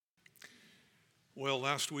Well,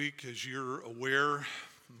 last week, as you're aware,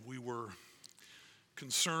 we were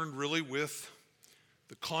concerned really with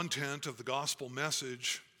the content of the gospel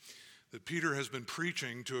message that Peter has been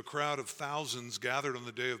preaching to a crowd of thousands gathered on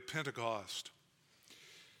the day of Pentecost.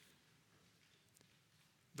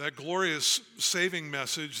 That glorious saving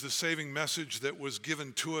message, the saving message that was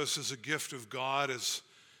given to us as a gift of God, as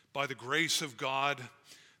by the grace of God,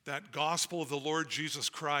 that gospel of the Lord Jesus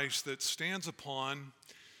Christ that stands upon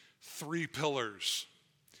three pillars.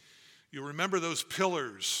 You remember those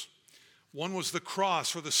pillars. One was the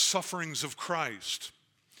cross, or the sufferings of Christ.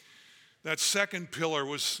 That second pillar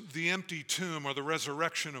was the empty tomb, or the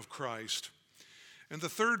resurrection of Christ. And the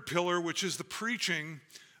third pillar, which is the preaching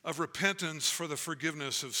of repentance for the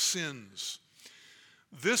forgiveness of sins.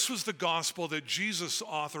 This was the gospel that Jesus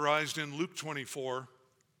authorized in Luke 24,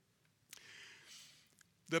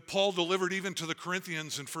 that Paul delivered even to the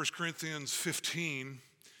Corinthians in 1 Corinthians 15,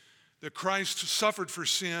 that Christ suffered for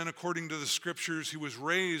sin according to the Scriptures. He was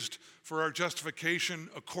raised for our justification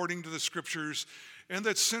according to the Scriptures, and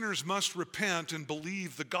that sinners must repent and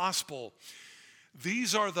believe the gospel.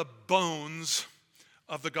 These are the bones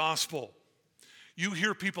of the gospel. You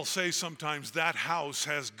hear people say sometimes, that house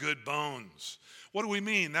has good bones. What do we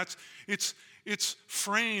mean? Its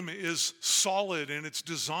frame is solid and its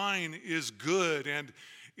design is good and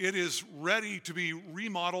it is ready to be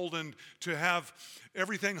remodeled and to have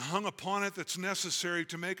everything hung upon it that's necessary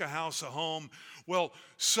to make a house a home. Well,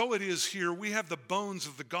 so it is here. We have the bones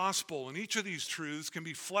of the gospel, and each of these truths can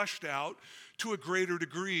be fleshed out to a greater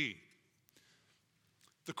degree.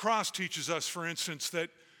 The cross teaches us, for instance, that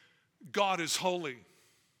God is holy,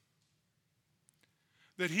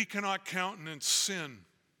 that he cannot countenance sin.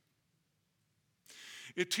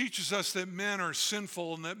 It teaches us that men are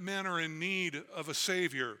sinful and that men are in need of a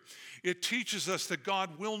Savior. It teaches us that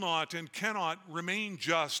God will not and cannot remain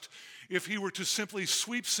just if he were to simply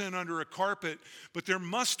sweep sin under a carpet, but there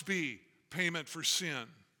must be payment for sin.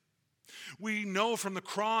 We know from the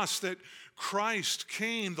cross that Christ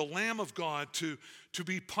came, the Lamb of God, to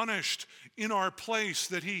be punished in our place,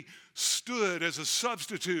 that he stood as a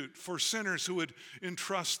substitute for sinners who would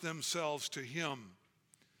entrust themselves to him.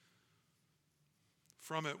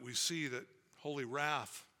 From it, we see that holy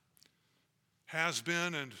wrath has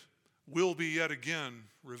been and will be yet again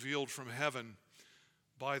revealed from heaven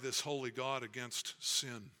by this holy God against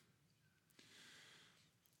sin.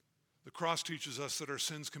 The cross teaches us that our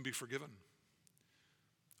sins can be forgiven.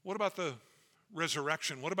 What about the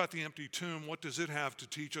resurrection? What about the empty tomb? What does it have to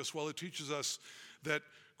teach us? Well, it teaches us that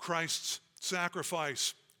Christ's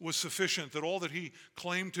sacrifice was sufficient, that all that he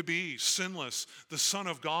claimed to be, sinless, the Son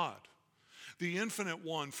of God, the infinite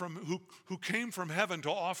one who came from heaven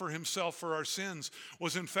to offer himself for our sins,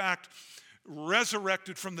 was in fact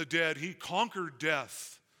resurrected from the dead. He conquered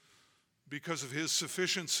death because of his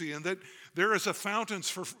sufficiency, and that there is a fountain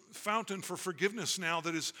for forgiveness now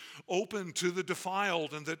that is open to the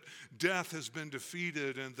defiled, and that death has been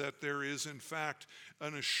defeated, and that there is in fact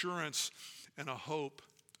an assurance and a hope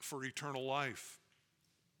for eternal life.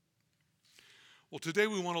 Well, today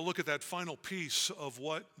we want to look at that final piece of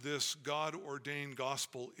what this God-ordained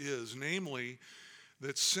gospel is, namely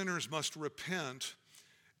that sinners must repent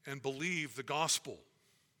and believe the gospel.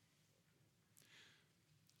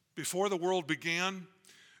 Before the world began,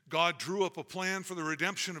 God drew up a plan for the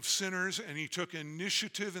redemption of sinners, and he took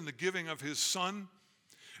initiative in the giving of his Son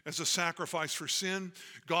as a sacrifice for sin.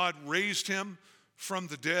 God raised him from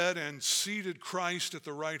the dead and seated Christ at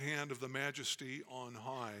the right hand of the Majesty on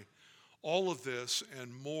high. All of this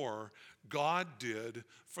and more God did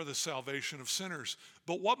for the salvation of sinners.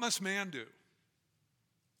 But what must man do?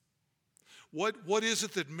 What is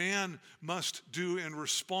it that man must do in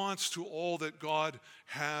response to all that God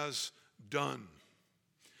has done?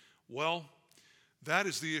 Well, that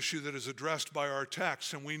is the issue that is addressed by our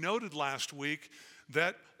text. And we noted last week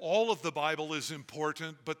that all of the Bible is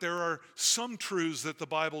important, but there are some truths that the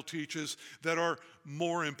Bible teaches that are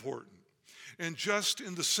more important. And just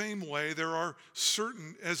in the same way, there are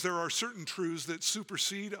certain truths that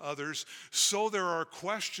supersede others, so there are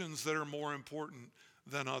questions that are more important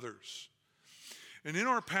than others. And in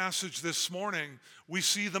our passage this morning, we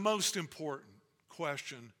see the most important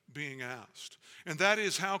question being asked. And that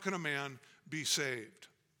is, how can a man be saved?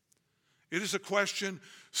 It is a question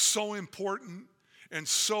so important and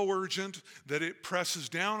so urgent that it presses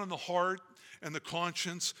down on the heart and the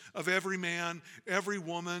conscience of every man, every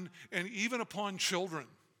woman, and even upon children.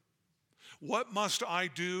 What must I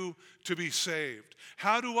do to be saved?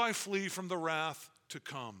 How do I flee from the wrath to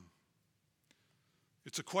come?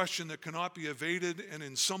 It's a question that cannot be evaded and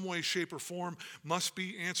in some way, shape, or form must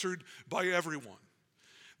be answered by everyone.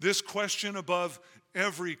 This question above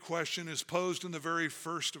every question is posed in the very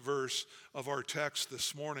first verse of our text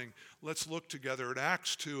this morning. Let's look together at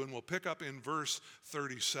Acts 2, and we'll pick up in verse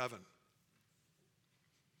 37.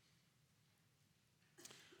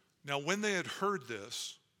 Now, when they had heard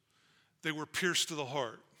this, they were pierced to the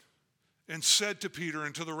heart and said to Peter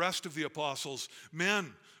and to the rest of the apostles,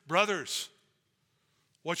 "Men, brothers,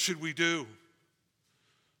 what should we do?"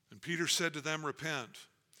 And Peter said to them, "Repent,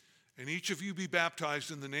 and each of you be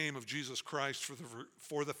baptized in the name of Jesus Christ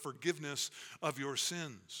for the forgiveness of your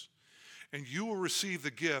sins, and you will receive the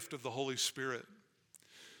gift of the Holy Spirit.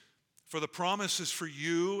 For the promise is for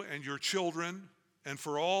you and your children and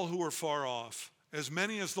for all who are far off, as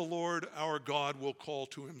many as the Lord our God will call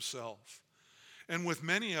to himself." And with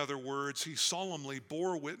many other words, he solemnly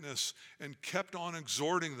bore witness and kept on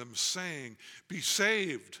exhorting them, saying, "Be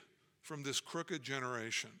saved from this crooked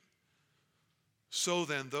generation." So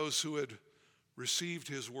then, those who had received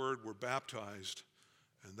his word were baptized,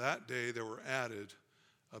 and that day there were added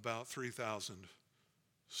about 3,000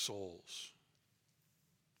 souls.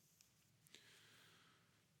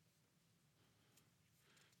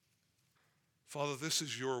 Father, this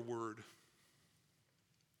is your word.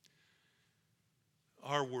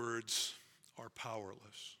 Our words are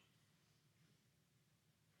powerless.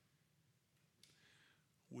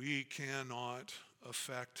 We cannot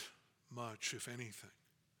affect much, if anything,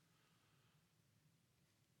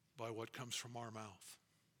 by what comes from our mouth.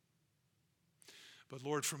 But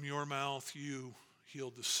Lord, from your mouth you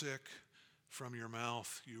healed the sick. From your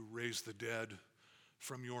mouth you raised the dead.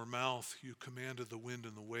 From your mouth you commanded the wind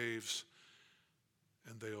and the waves,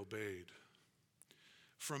 and they obeyed.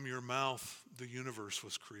 From your mouth the universe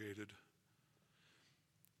was created.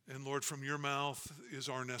 And Lord, from your mouth is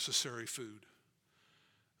our necessary food.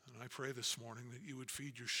 And I pray this morning that you would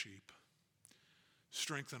feed your sheep.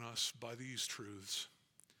 Strengthen us by these truths.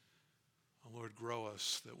 Oh Lord, grow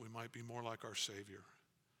us that we might be more like our Savior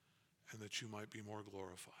and that you might be more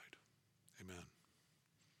glorified. Amen.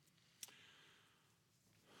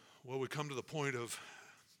 Well, we come to the point of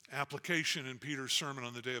application in Peter's sermon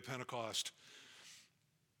on the day of Pentecost.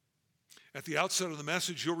 At the outset of the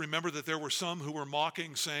message, you'll remember that there were some who were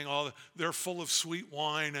mocking, saying, "Oh, they're full of sweet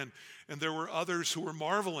wine," and there were others who were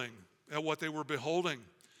marveling at what they were beholding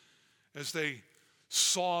as they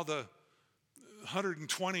saw the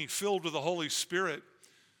 120 filled with the Holy Spirit,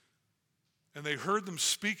 and they heard them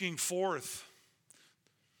speaking forth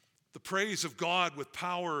the praise of God with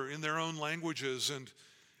power in their own languages. And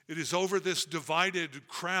it is over this divided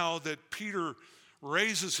crowd that Peter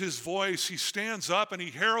raises his voice. He stands up and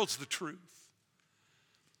he heralds the truth.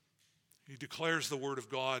 He declares the word of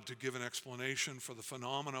God to give an explanation for the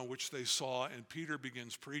phenomena which they saw, and Peter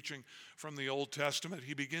begins preaching from the Old Testament.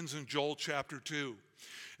 He begins in Joel chapter 2,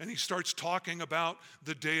 and he starts talking about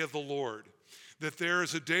the day of the Lord, that there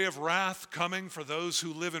is a day of wrath coming for those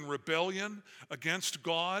who live in rebellion against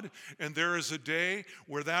God, and there is a day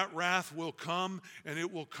where that wrath will come, and it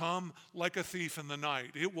will come like a thief in the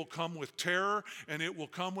night. It will come with terror, and it will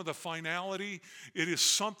come with a finality. It is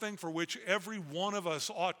something for which every one of us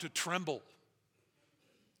ought to tremble.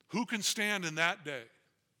 Who can stand in that day?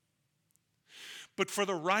 But for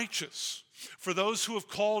the righteous, for those who have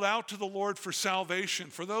called out to the Lord for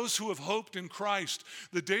salvation, for those who have hoped in Christ,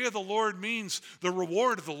 the day of the Lord means the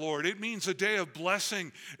reward of the Lord. It means a day of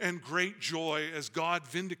blessing and great joy as God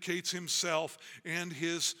vindicates himself and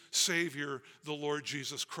his Savior, the Lord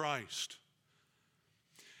Jesus Christ.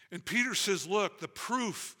 And Peter says, look, the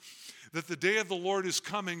proof that the day of the Lord is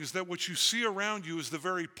coming is that what you see around you is the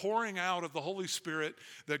very pouring out of the Holy Spirit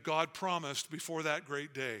that God promised before that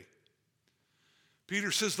great day.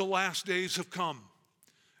 Peter says the last days have come,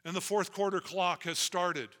 and the fourth quarter clock has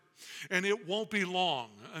started, and it won't be long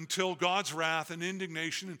until God's wrath and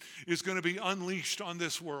indignation is going to be unleashed on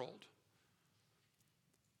this world.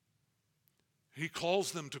 He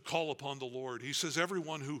calls them to call upon the Lord. He says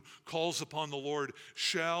everyone who calls upon the Lord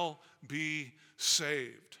shall be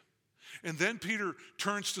saved. And then Peter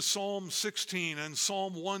turns to Psalm 16 and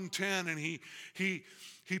Psalm 110, and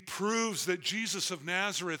he proves that Jesus of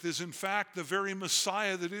Nazareth is in fact the very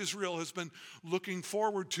Messiah that Israel has been looking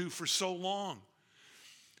forward to for so long.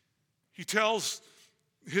 He tells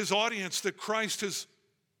his audience that Christ has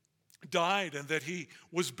died and that he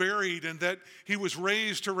was buried and that he was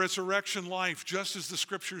raised to resurrection life, just as the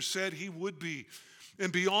scriptures said he would be.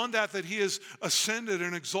 And beyond that, that he is ascended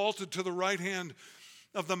and exalted to the right hand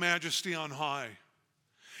of the Majesty on high.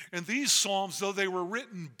 And these Psalms, though they were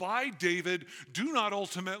written by David, do not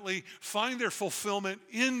ultimately find their fulfillment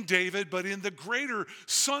in David, but in the greater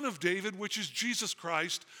Son of David, which is Jesus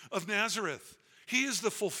Christ of Nazareth. He is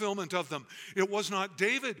the fulfillment of them. It was not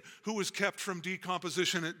David who was kept from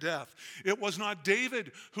decomposition at death. It was not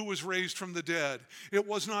David who was raised from the dead. It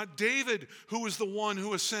was not David who was the one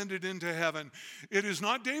who ascended into heaven. It is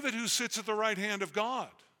not David who sits at the right hand of God.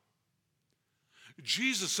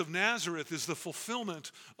 Jesus of Nazareth is the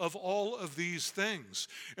fulfillment of all of these things.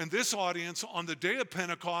 And this audience on the day of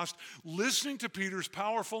Pentecost, listening to Peter's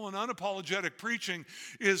powerful and unapologetic preaching,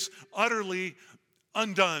 is utterly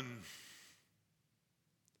undone.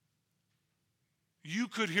 You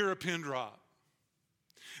could hear a pin drop.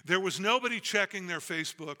 There was nobody checking their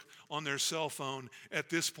Facebook on their cell phone at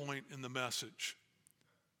this point in the message.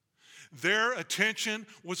 Their attention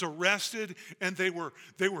was arrested, and they were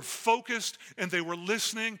focused, and they were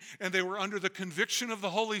listening, and they were under the conviction of the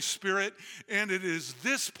Holy Spirit. And it is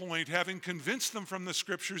this point, having convinced them from the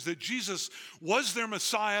Scriptures that Jesus was their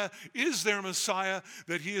Messiah, is their Messiah,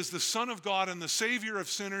 that he is the Son of God and the Savior of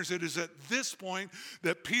sinners, it is at this point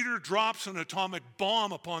that Peter drops an atomic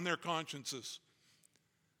bomb upon their consciences.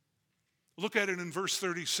 Look at it in verse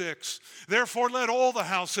 36. Therefore, let all the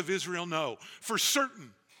house of Israel know for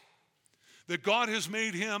certain that God has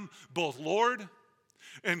made him both Lord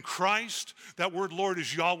and Christ. That word Lord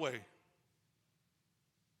is Yahweh.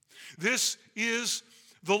 This is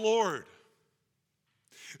the Lord.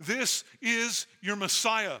 This is your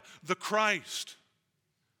Messiah, the Christ.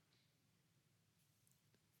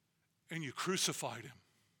 And you crucified him.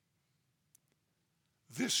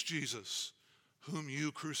 This Jesus whom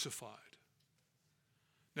you crucified.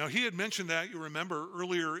 Now, he had mentioned that, you remember,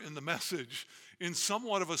 earlier in the message in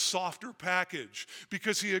somewhat of a softer package,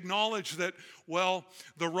 because he acknowledged that, well,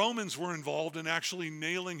 the Romans were involved in actually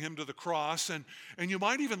nailing him to the cross, and you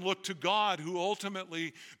might even look to God, who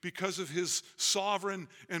ultimately, because of his sovereign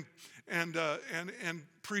and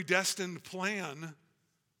predestined plan,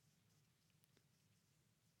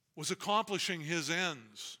 was accomplishing his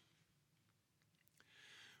ends.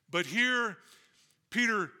 But here,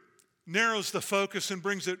 Peter narrows the focus and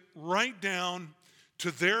brings it right down to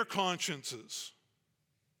their consciences.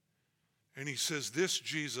 And he says, this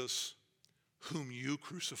Jesus whom you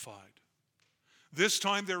crucified. This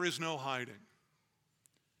time there is no hiding.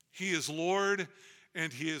 He is Lord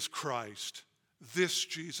and he is Christ. This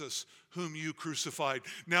Jesus whom you crucified.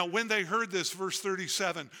 Now, when they heard this, verse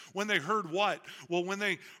 37, when they heard what? Well, when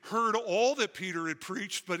they heard all that Peter had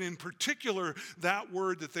preached, but in particular that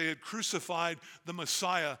word that they had crucified the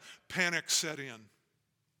Messiah, panic set in.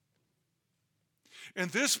 And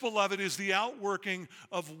this, beloved, is the outworking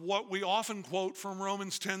of what we often quote from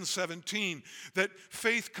Romans 10:17, that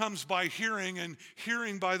faith comes by hearing, and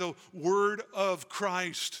hearing by the word of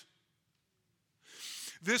Christ.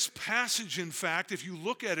 This passage, in fact, if you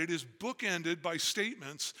look at it, is bookended by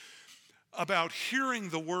statements about hearing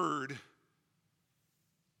the word.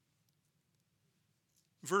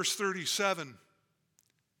 Verse 37.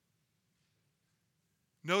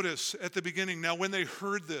 Notice at the beginning, now when they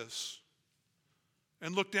heard this,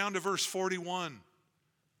 and look down to verse 41.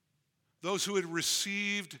 Those who had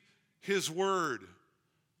received his word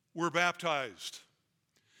were baptized.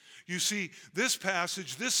 You see, this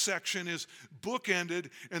passage, this section is bookended,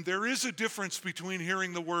 and there is a difference between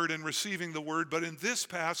hearing the word and receiving the word, but in this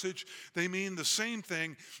passage, they mean the same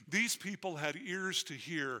thing. These people had ears to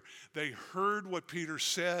hear. They heard what Peter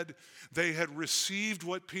said. They had received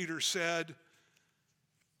what Peter said.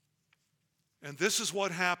 And this is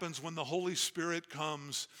what happens when the Holy Spirit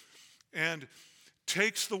comes and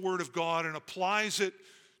takes the word of God and applies it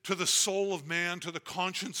to the soul of man, to the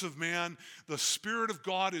conscience of man. The Spirit of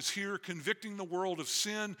God is here convicting the world of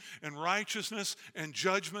sin and righteousness and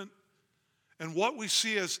judgment. And what we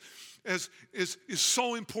see is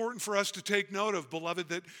so important for us to take note of, beloved,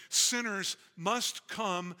 that sinners must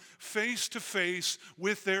come face to face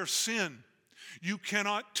with their sin. You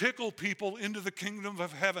cannot tickle people into the kingdom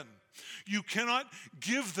of heaven. You cannot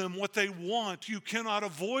give them what they want. You cannot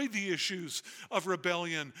avoid the issues of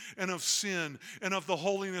rebellion and of sin and of the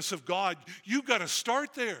holiness of God. You've got to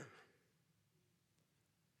start there.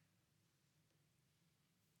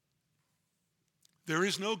 There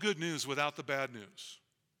is no good news without the bad news.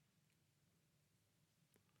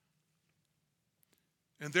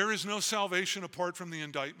 And there is no salvation apart from the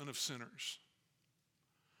indictment of sinners.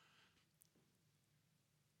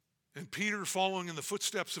 And Peter, following in the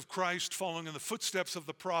footsteps of Christ, following in the footsteps of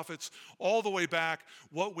the prophets, all the way back,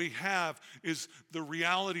 what we have is the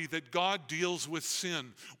reality that God deals with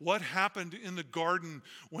sin. What happened in the garden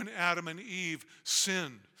when Adam and Eve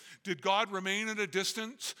sinned? Did God remain at a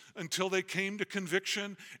distance until they came to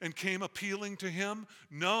conviction and came appealing to him?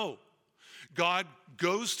 No. God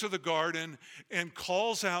goes to the garden and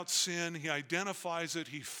calls out sin. He identifies it,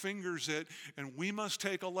 he fingers it, and we must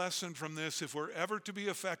take a lesson from this if we're ever to be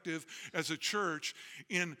effective as a church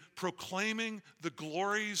in proclaiming the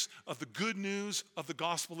glories of the good news of the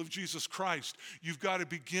gospel of Jesus Christ. You've got to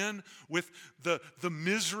begin with the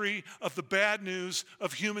misery of the bad news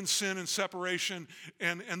of human sin and separation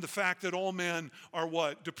and the fact that all men are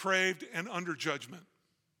what? Depraved and under judgment.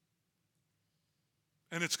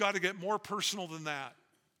 And it's got to get more personal than that.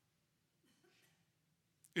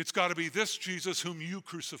 It's got to be this Jesus whom you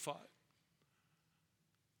crucified.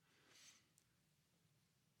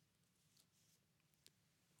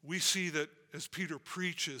 We see that as Peter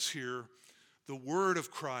preaches here, the word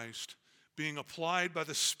of Christ being applied by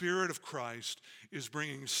the Spirit of Christ is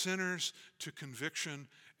bringing sinners to conviction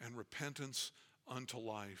and repentance unto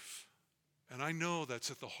life. And I know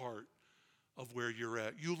that's at the heart of where you're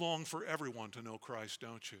at. You long for everyone to know Christ,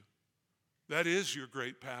 don't you? That is your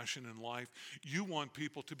great passion in life. You want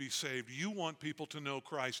people to be saved. You want people to know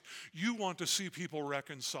Christ. You want to see people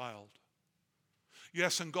reconciled.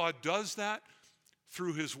 Yes, and God does that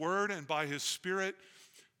through his word and by his Spirit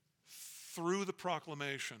through the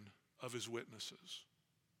proclamation of his witnesses.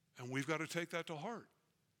 And we've got to take that to heart.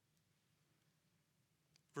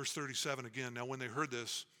 Verse 37 again, now when they heard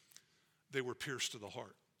this, they were pierced to the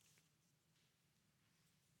heart.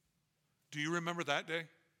 Do you remember that day?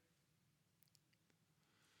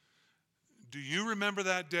 Do you remember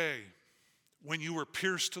that day when you were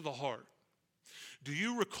pierced to the heart? Do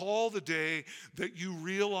you recall the day that you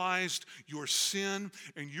realized your sin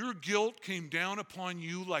and your guilt came down upon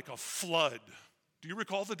you like a flood? Do you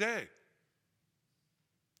recall the day?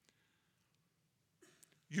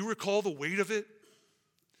 You recall the weight of it?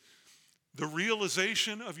 The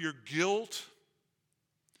realization of your guilt?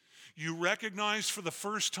 You recognize for the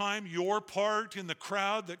first time your part in the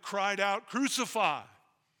crowd that cried out, "Crucify!"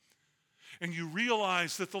 And you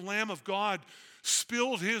realize that the Lamb of God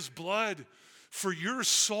spilled his blood for your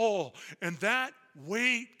soul, and that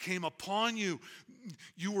weight came upon you.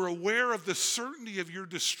 You were aware of the certainty of your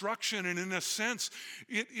destruction, and in a sense,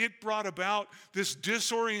 it brought about this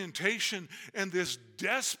disorientation and this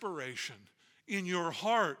desperation in your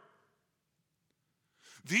heart.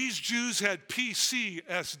 These Jews had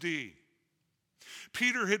PCSD.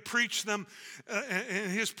 Peter had preached them,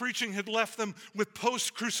 and his preaching had left them with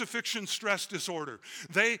post-crucifixion stress disorder.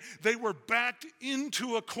 They were backed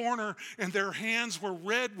into a corner, and their hands were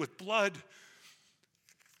red with blood,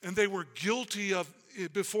 and they were guilty of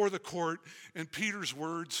before the court, and Peter's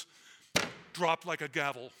words dropped like a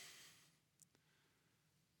gavel.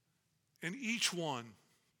 And each one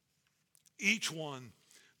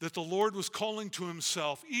that the Lord was calling to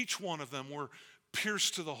himself, each one of them were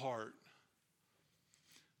pierced to the heart.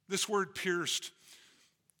 This word pierced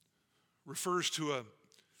refers to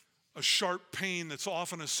a sharp pain that's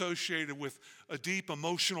often associated with a deep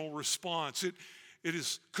emotional response. It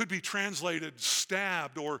could be translated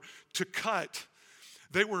stabbed or to cut.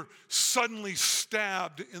 They were suddenly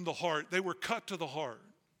stabbed in the heart. They were cut to the heart.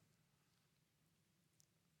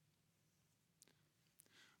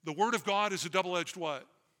 The word of God is a double-edged what?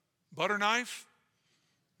 Butter knife?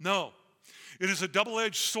 No. It is a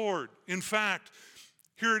double-edged sword. In fact,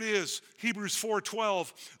 here it is, Hebrews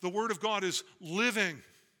 4:12. The word of God is living,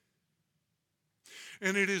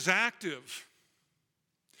 and it is active.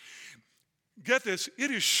 Get this,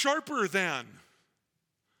 it is sharper than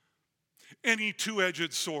any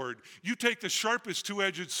two-edged sword. You take the sharpest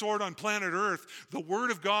two-edged sword on planet Earth, the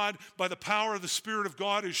word of God, by the power of the Spirit of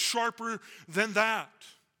God, is sharper than that.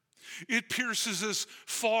 It pierces as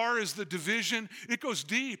far as the division. It goes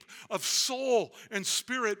deep of soul and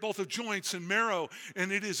spirit, both of joints and marrow, and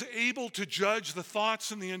it is able to judge the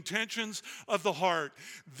thoughts and the intentions of the heart.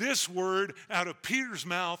 This word out of Peter's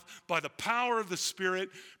mouth, by the power of the Spirit,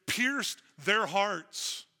 pierced their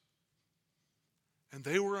hearts. And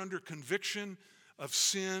they were under conviction of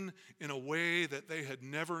sin in a way that they had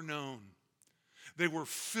never known. They were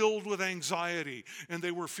filled with anxiety, and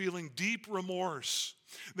they were feeling deep remorse.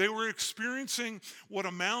 They were experiencing what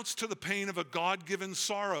amounts to the pain of a God-given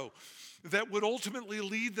sorrow that would ultimately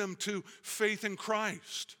lead them to faith in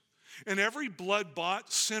Christ. And every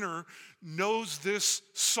blood-bought sinner knows this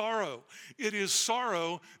sorrow. It is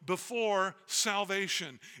sorrow before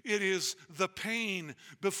salvation. It is the pain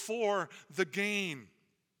before the gain.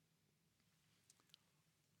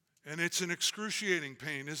 And it's an excruciating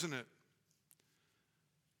pain, isn't it?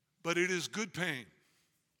 But it is good pain.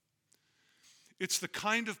 It's the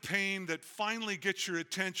kind of pain that finally gets your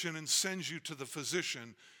attention and sends you to the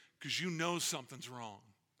physician because you know something's wrong.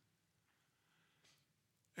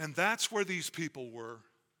 And that's where these people were.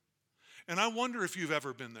 And I wonder if you've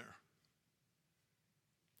ever been there.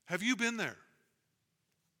 Have you been there?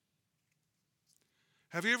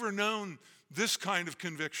 Have you ever known this kind of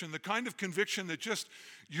conviction, the kind of conviction that just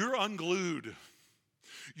you're unglued?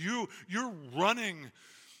 You're running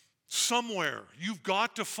somewhere. You've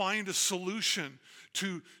got to find a solution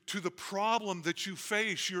to the problem that you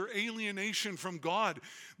face, your alienation from God.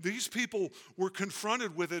 These people were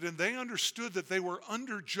confronted with it, and they understood that they were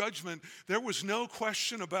under judgment. There was no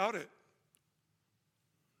question about it.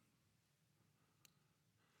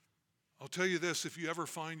 I'll tell you this, if you ever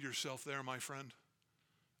find yourself there, my friend,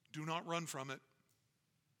 do not run from it.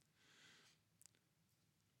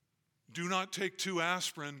 Do not take 2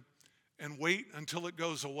 aspirin and wait until it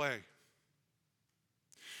goes away.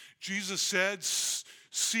 Jesus said,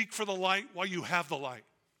 seek for the light while you have the light.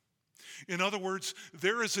 In other words,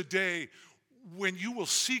 there is a day when you will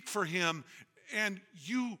seek for him and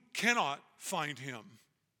you cannot find him.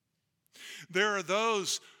 There are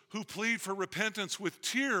those who plead for repentance with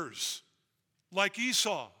tears, like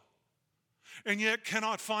Esau, and yet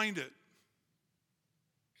cannot find it.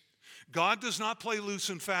 God does not play loose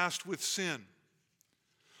and fast with sin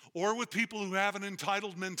or with people who have an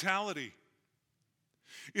entitled mentality.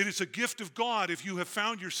 It is a gift of God if you have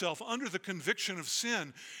found yourself under the conviction of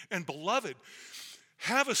sin. And beloved,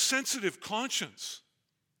 have a sensitive conscience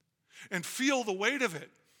and feel the weight of it.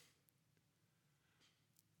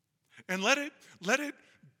 And let it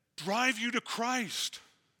drive you to Christ.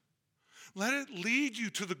 Let it lead you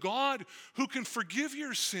to the God who can forgive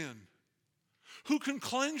your sin, who can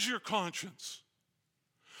cleanse your conscience,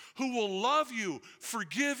 who will love you,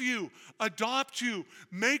 forgive you, adopt you,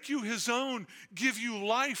 make you his own, give you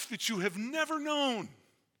life that you have never known.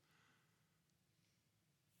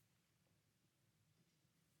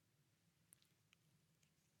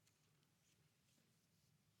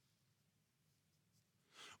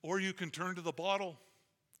 Or you can turn to the bottle,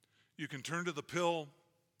 you can turn to the pill,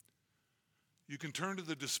 you can turn to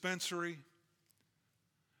the dispensary.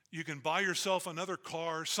 You can buy yourself another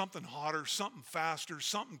car, something hotter, something faster,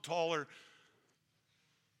 something taller.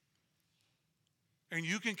 And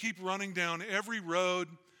you can keep running down every road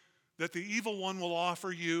that the evil one will offer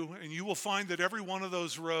you, and you will find that every one of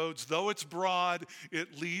those roads, though it's broad,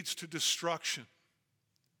 it leads to destruction.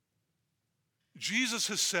 Jesus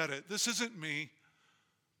has said it. This isn't me.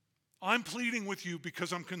 I'm pleading with you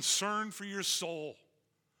because I'm concerned for your soul.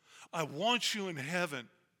 I want you in heaven.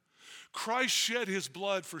 Christ shed his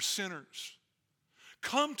blood for sinners.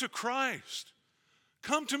 Come to Christ.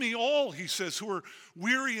 Come to me all, he says, who are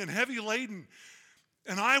weary and heavy laden,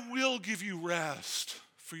 and I will give you rest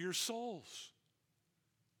for your souls.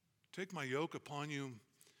 Take my yoke upon you.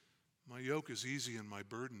 My yoke is easy and my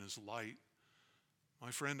burden is light.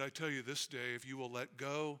 My friend, I tell you this day, if you will let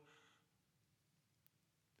go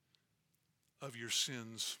of your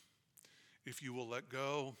sins, if you will let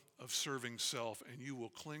go of serving self and you will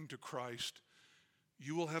cling to Christ,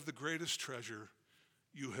 you will have the greatest treasure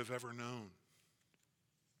you have ever known.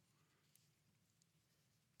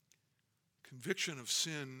 Conviction of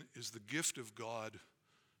sin is the gift of God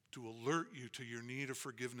to alert you to your need of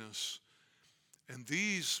forgiveness. And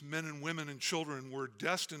these men and women and children were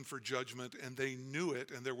destined for judgment, and they knew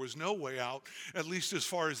it, and there was no way out, at least as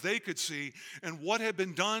far as they could see. And what had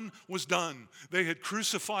been done was done. They had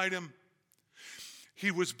crucified him. He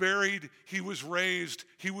was buried, he was raised,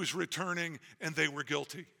 he was returning, and they were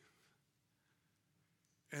guilty.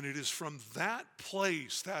 And it is from that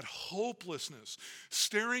place, that hopelessness,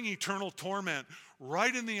 staring eternal torment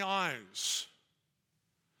right in the eyes,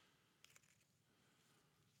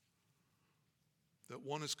 that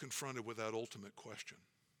one is confronted with that ultimate question.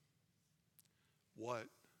 What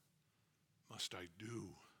must I do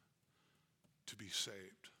to be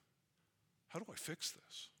saved? How do I fix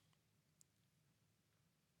this?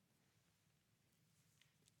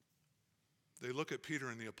 They look at Peter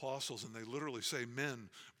and the apostles and they literally say,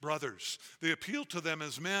 men, brothers. They appeal to them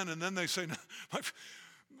as men, and then they say,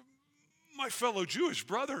 my fellow Jewish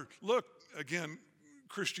brother, look, again,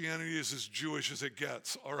 Christianity is as Jewish as it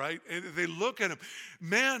gets, all right? And they look at him,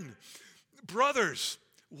 men, brothers,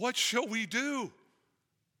 what shall we do?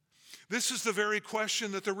 This is the very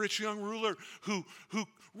question that the rich young ruler who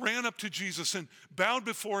ran up to Jesus and bowed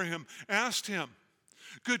before him asked him.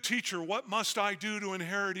 Good teacher, what must I do to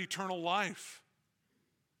inherit eternal life?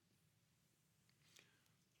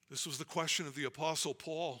 This was the question of the Apostle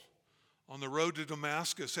Paul on the road to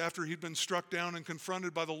Damascus. After he'd been struck down and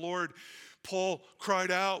confronted by the Lord, Paul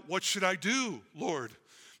cried out, what should I do, Lord?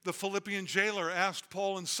 The Philippian jailer asked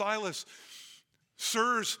Paul and Silas,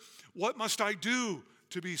 sirs, what must I do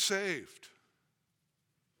to be saved?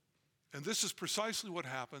 And this is precisely what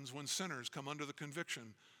happens when sinners come under the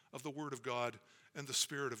conviction of the Word of God and the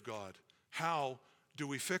Spirit of God. How do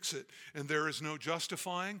we fix it? And there is no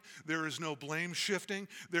justifying, there is no blame shifting,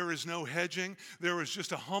 there is no hedging, there is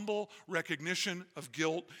just a humble recognition of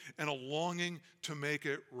guilt and a longing to make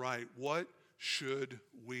it right. What should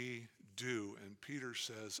we do? And Peter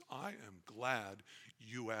says, I am glad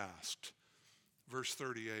you asked. Verse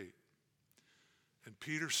 38. And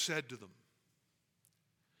Peter said to them,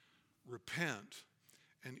 repent,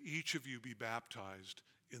 and each of you be baptized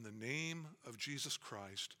in the name of Jesus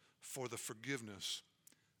Christ for the forgiveness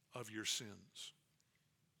of your sins.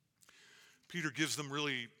 Peter gives them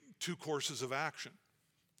really two courses of action.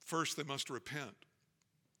 First, they must repent,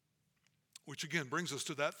 which again brings us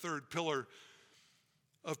to that third pillar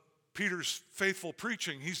of Peter's faithful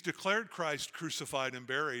preaching. He's declared Christ crucified and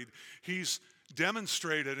buried. He's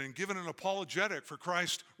demonstrated and given an apologetic for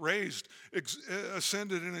Christ raised,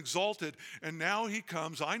 ascended, and exalted. And now he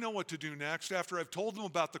comes. I know what to do next. After I've told them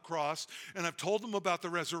about the cross and I've told them about the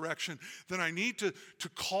resurrection, then I need to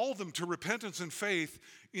call them to repentance and faith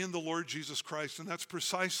in the Lord Jesus Christ. And that's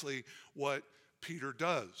precisely what Peter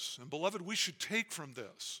does. And beloved, we should take from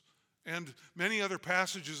this and many other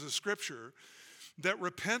passages of Scripture that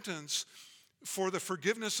repentance for the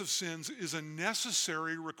forgiveness of sins is a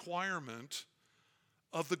necessary requirement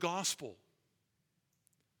of the gospel.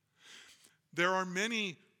 There are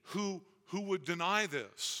many who would deny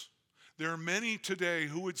this. There are many today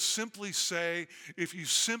who would simply say, if you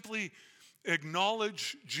simply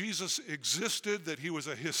acknowledge Jesus existed, that he was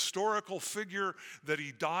a historical figure, that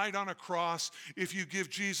he died on a cross, if you give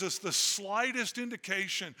Jesus the slightest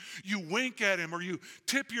indication, you wink at him or you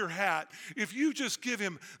tip your hat, if you just give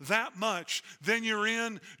him that much, then you're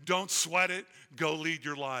in. Don't sweat it. Go lead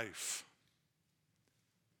your life.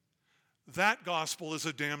 That gospel is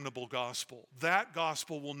a damnable gospel. That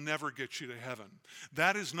gospel will never get you to heaven.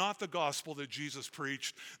 That is not the gospel that Jesus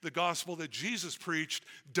preached. The gospel that Jesus preached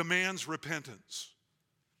demands repentance.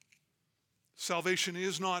 Salvation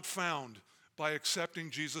is not found by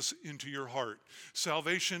accepting Jesus into your heart.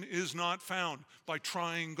 Salvation is not found by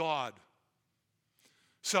trying God.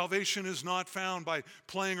 Salvation is not found by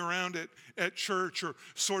playing around at church or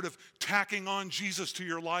sort of tacking on Jesus to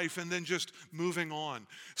your life and then just moving on.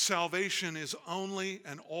 Salvation is only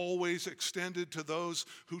and always extended to those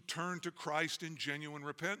who turn to Christ in genuine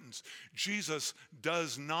repentance. Jesus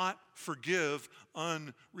does not forgive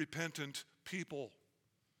unrepentant people.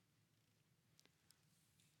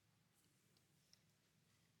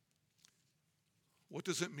 What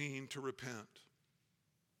does it mean to repent?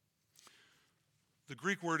 The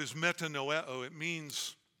Greek word is metanoeo. It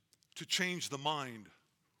means to change the mind.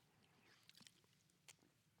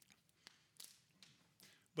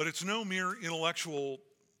 But it's no mere intellectual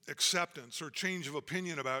acceptance or change of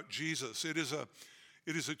opinion about Jesus. It is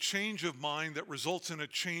a change of mind that results in a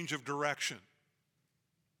change of direction.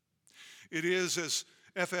 It is, as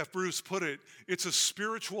F.F. Bruce put it, it's a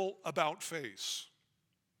spiritual about-face.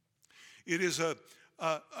 It is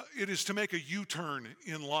to make a U-turn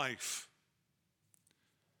in life.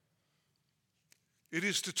 It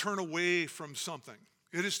is to turn away from something.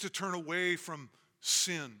 It is to turn away from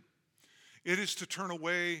sin. It is to turn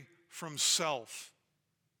away from self.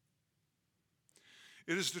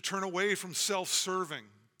 It is to turn away from self-serving,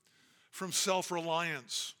 from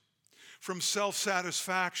self-reliance, from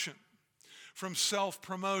self-satisfaction, from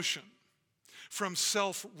self-promotion, from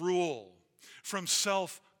self-rule, from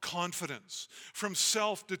self-confidence, from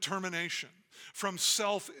self-determination, from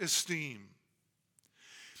self-esteem.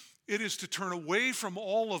 It is to turn away from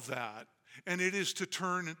all of that, and it is to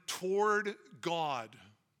turn toward God.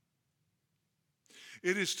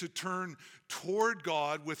 It is to turn toward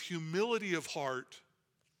God with humility of heart,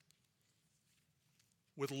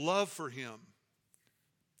 with love for him,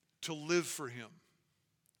 to live for him.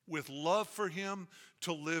 With love for him,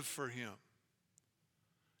 to live for him.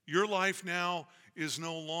 Your life now is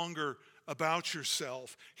no longer about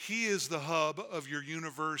yourself. He is the hub of your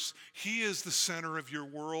universe. He is the center of your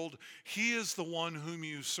world. He is the one whom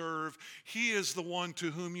you serve. He is the one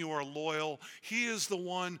to whom you are loyal. He is the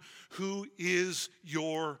one who is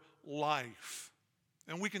your life.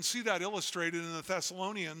 And we can see that illustrated in the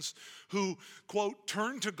Thessalonians who, quote,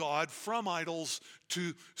 turn to God from idols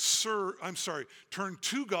to serve, turn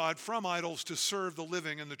to God from idols to serve the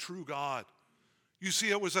living and the true God. You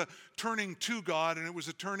see, it was a turning to God and it was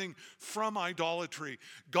a turning from idolatry.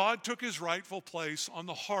 God took his rightful place on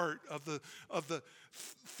the heart of the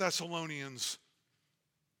Thessalonians.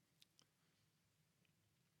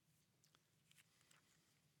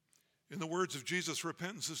 In the words of Jesus,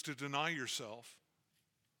 repentance is to deny yourself,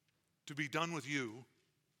 to be done with you,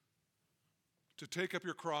 to take up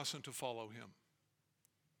your cross and to follow him.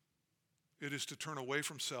 It is to turn away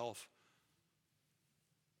from self,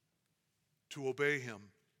 to obey him,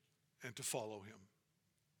 and to follow him.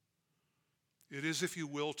 It is, if you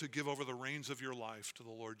will, to give over the reins of your life to the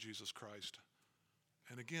Lord Jesus Christ.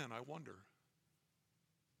 And again, I wonder,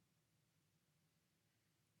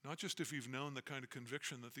 not just if you've known the kind of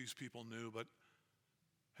conviction that these people knew, but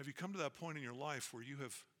have you come to that point in your life where you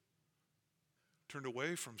have turned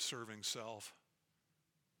away from serving self?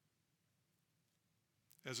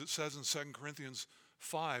 As it says in 2 Corinthians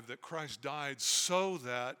 5, that Christ died so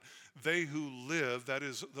that they who live, that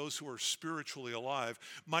is, those who are spiritually alive,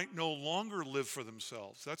 might no longer live for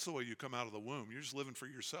themselves. That's the way you come out of the womb. You're just living for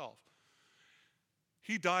yourself.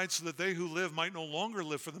 He died so that they who live might no longer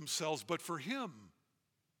live for themselves, but for him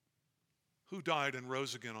who died and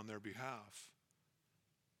rose again on their behalf.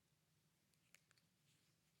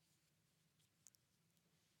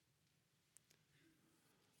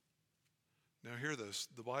 Now hear this,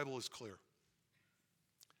 the Bible is clear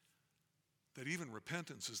that even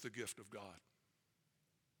repentance is the gift of God.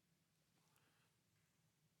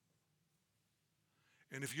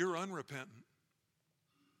 And if you're unrepentant,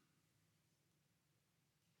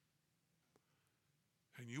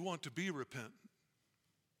 and you want to be repentant,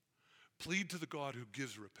 plead to the God who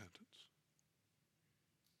gives repentance.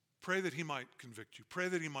 Pray that he might convict you. Pray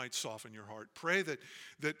that he might soften your heart. Pray that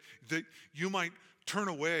you might turn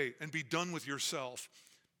away and be done with yourself.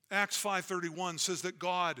 Acts 5:31 says that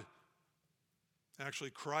God,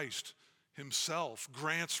 actually Christ himself,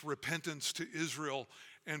 grants repentance to Israel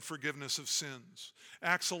and forgiveness of sins.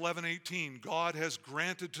 Acts 11:18, God has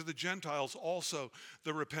granted to the Gentiles also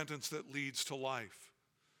the repentance that leads to life.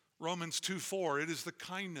 Romans 2:4, it is the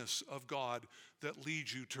kindness of God that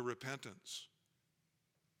leads you to repentance.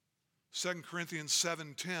 2 Corinthians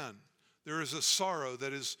 7:10, there is a sorrow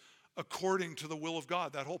that is according to the will of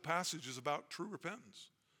God. That whole passage is about true repentance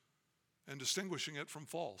and distinguishing it from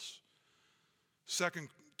false. 2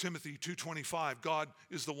 Timothy 2:25, God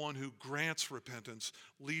is the one who grants repentance,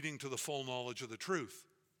 leading to the full knowledge of the truth.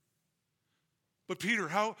 But Peter,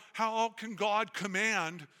 how can God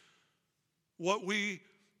command what we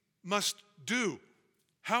must do?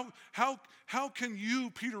 How can you,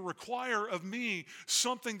 Peter, require of me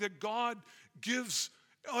something that God gives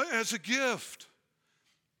as a gift?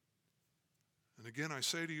 And again, I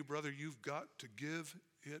say to you, brother, you've got to give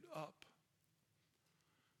it up.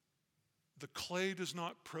 The clay does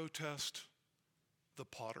not protest the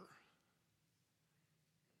potter.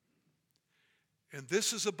 And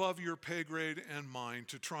this is above your pay grade and mine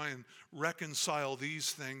to try and reconcile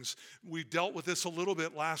these things. We dealt with this a little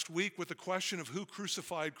bit last week with the question of who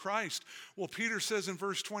crucified Christ. Well, Peter says in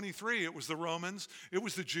verse 23, it was the Romans, it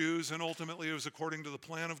was the Jews, and ultimately it was according to the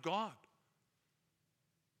plan of God.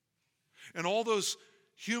 And all those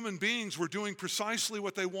human beings were doing precisely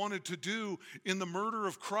what they wanted to do in the murder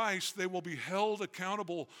of Christ. They will be held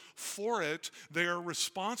accountable for it. They are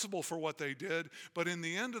responsible for what they did. But in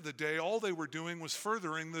the end of the day, all they were doing was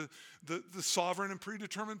furthering the sovereign and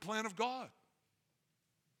predetermined plan of God.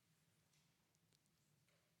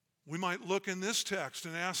 We might look in this text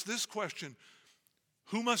and ask this question: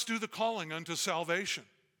 who must do the calling unto salvation?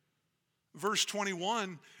 Verse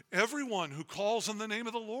 21, everyone who calls on the name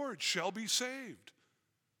of the Lord shall be saved.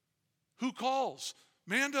 Who calls?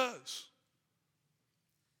 Man does.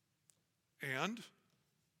 And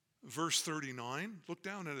verse 39, look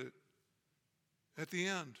down at it at the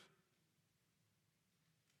end.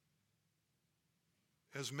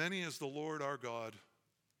 As many as the Lord our God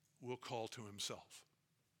will call to himself.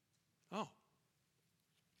 Oh.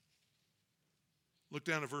 Look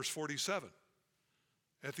down at verse 47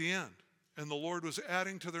 at the end. And the Lord was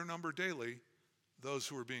adding to their number daily those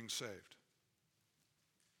who were being saved.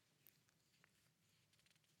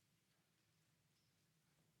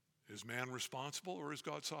 Is man responsible or is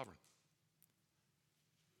God sovereign?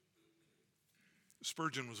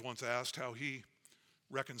 Spurgeon was once asked how he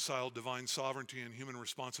reconciled divine sovereignty and human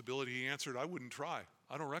responsibility. He answered, I wouldn't try.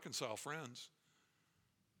 I don't reconcile friends.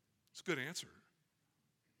 It's a good answer.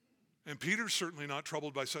 And Peter's certainly not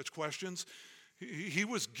troubled by such questions. He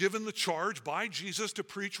was given the charge by Jesus to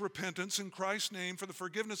preach repentance in Christ's name for the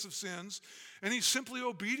forgiveness of sins, and he's simply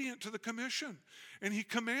obedient to the commission. And he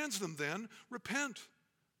commands them then, repent.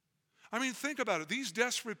 I mean, think about it. These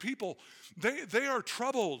desperate people, they are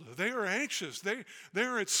troubled. They are anxious. They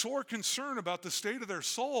are at sore concern about the state of their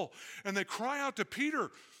soul. And they cry out to Peter,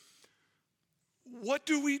 what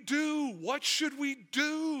do we do? What should we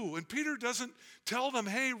do? And Peter doesn't tell them,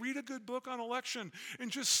 hey, read a good book on election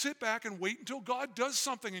and just sit back and wait until God does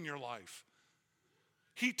something in your life.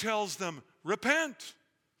 He tells them, repent.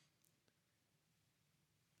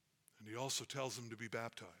 And he also tells them to be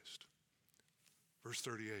baptized. Verse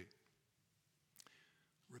 38.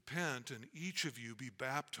 Repent, and each of you be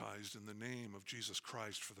baptized in the name of Jesus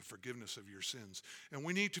Christ for the forgiveness of your sins. And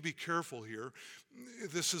we need to be careful here.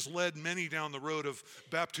 This has led many down the road of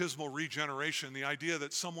baptismal regeneration, the idea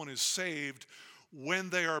that someone is saved when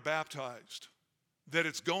they are baptized, that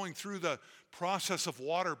it's going through the process of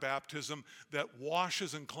water baptism that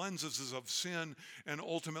washes and cleanses us of sin, and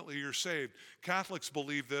ultimately you're saved. Catholics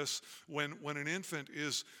believe this when an infant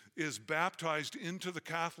is baptized into the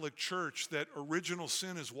Catholic Church, that original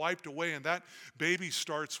sin is wiped away and that baby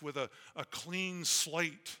starts with a clean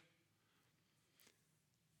slate.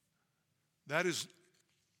 That is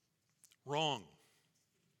wrong,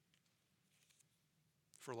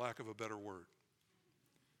 for lack of a better word.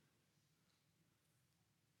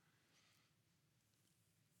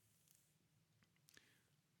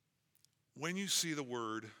 When you see the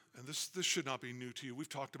word, and this should not be new to you, we've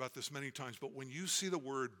talked about this many times, but when you see the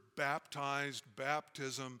word baptized,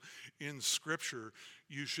 baptism in Scripture,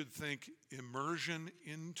 you should think immersion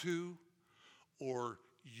into or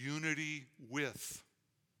unity with.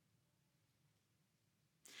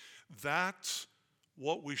 That's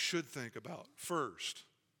what we should think about first.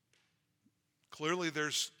 Clearly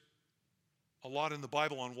there's a lot in the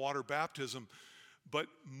Bible on water baptism, but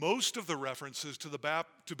most of the references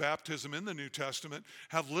to baptism in the New Testament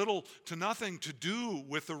have little to nothing to do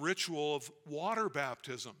with the ritual of water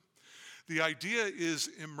baptism. The idea is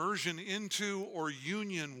immersion into or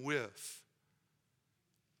union with.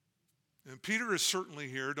 And Peter is certainly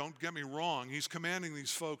here, don't get me wrong. He's commanding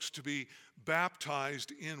these folks to be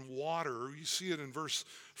baptized in water. You see it in verse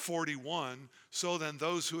 41. So then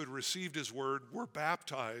those who had received his word were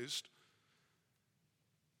baptized.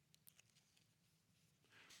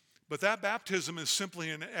 But that baptism is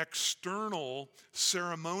simply an external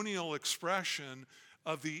ceremonial expression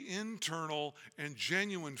of the internal and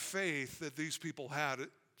genuine faith that these people had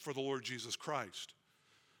for the Lord Jesus Christ.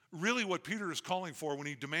 Really what Peter is calling for when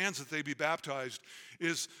he demands that they be baptized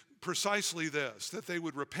is precisely this, that they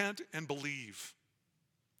would repent and believe,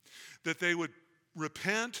 that they would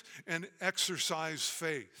repent and exercise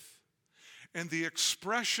faith. And the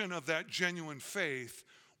expression of that genuine faith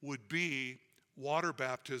would be water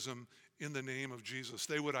baptism in the name of Jesus.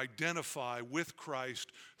 They would identify with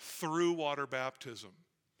Christ through water baptism.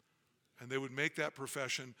 And they would make that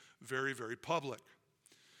profession very, very public.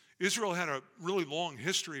 Israel had a really long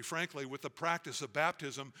history, frankly, with the practice of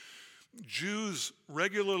baptism. Jews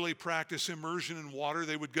regularly practice immersion in water.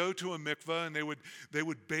 They would go to a mikveh and they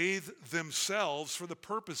would bathe themselves for the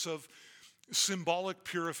purpose of symbolic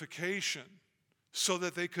purification so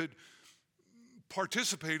that they could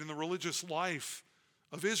participate in the religious life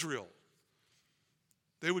of Israel.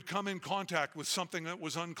 They would come in contact with something that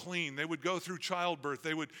was unclean. They would go through childbirth.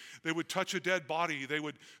 They would touch a dead body. They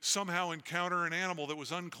would somehow encounter an animal that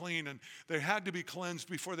was unclean, and they had to be cleansed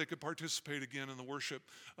before they could participate again in the worship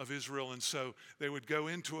of Israel. And so they would go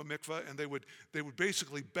into a mikveh and they would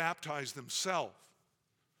basically baptize themselves.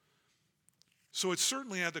 So it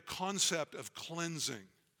certainly had the concept of cleansing.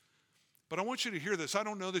 But I want you to hear this. I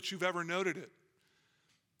don't know that you've ever noted it.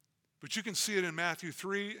 But you can see it in Matthew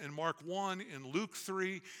 3 and Mark 1 and Luke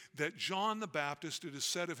 3 that John the Baptist, it is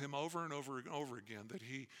said of him over and over and over again that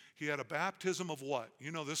he had a baptism of what? You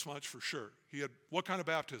know this much for sure. He had what kind of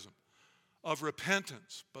baptism? Of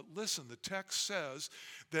repentance. But listen, the text says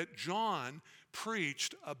that John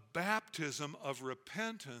preached a baptism of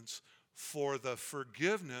repentance for the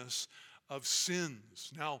forgiveness of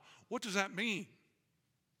sins. Now, what does that mean?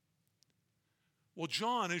 Well,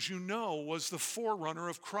 John, as you know, was the forerunner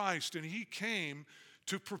of Christ, and he came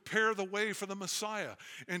to prepare the way for the Messiah.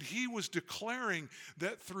 And he was declaring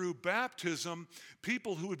that through baptism,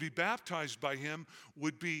 people who would be baptized by him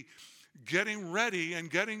would be getting ready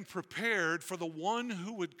and getting prepared for the one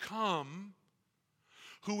who would come,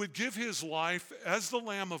 who would give his life as the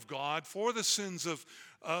Lamb of God for the sins of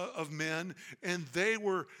men, and they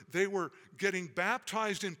were getting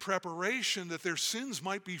baptized in preparation that their sins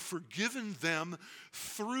might be forgiven them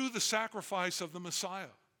through the sacrifice of the Messiah.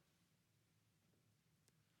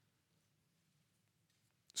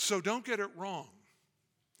 So don't get it wrong.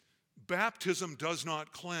 Baptism does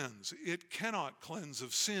not cleanse. It cannot cleanse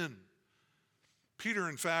of sin. Peter,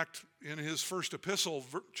 in fact, in his first epistle,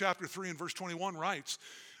 chapter 3 and verse 21, writes,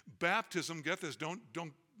 baptism, get this, don't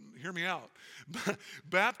hear me out.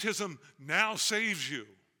 Baptism now saves you.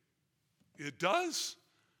 It does?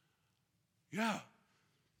 Yeah.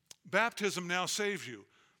 Baptism now saves you.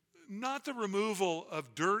 Not the removal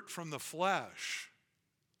of dirt from the flesh,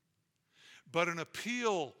 but an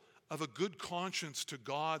appeal of a good conscience to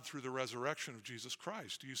God through the resurrection of Jesus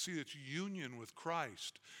Christ. Do you see it's union with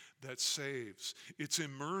Christ that saves? It's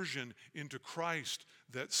immersion into Christ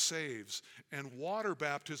that saves. And water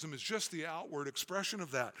baptism is just the outward expression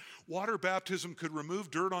of that. Water baptism could remove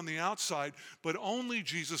dirt on the outside, but only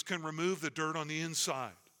Jesus can remove the dirt on the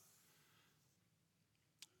inside.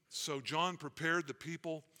 So John prepared the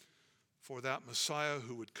people for that Messiah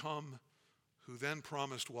who would come, who then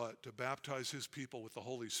promised what? To baptize his people with the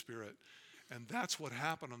Holy Spirit. And that's what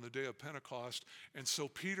happened on the day of Pentecost. And so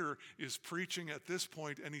Peter is preaching at this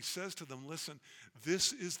point, and he says to them, listen,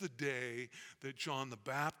 this is the day that John the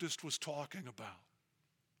Baptist was talking about.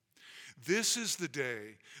 This is the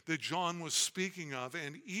day that John was speaking of,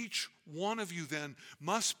 and each one of you then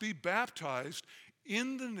must be baptized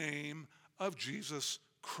in the name of Jesus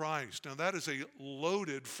Christ. Now that is a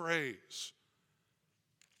loaded phrase.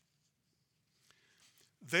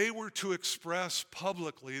 They were to express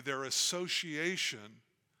publicly their association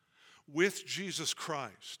with Jesus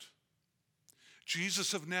Christ.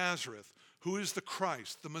 Jesus of Nazareth, who is the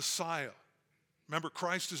Christ, the Messiah. Remember,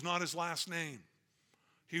 Christ is not his last name.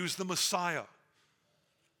 He was the Messiah.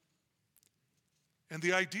 And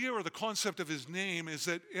the idea or the concept of his name is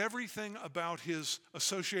that everything about his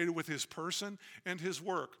associated with his person and his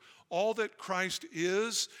work, all that Christ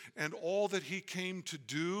is and all that he came to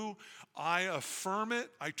do, I affirm it.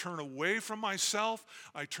 I turn away from myself.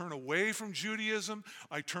 I turn away from Judaism.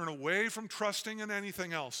 I turn away from trusting in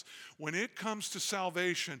anything else. When it comes to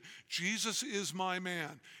salvation, Jesus is my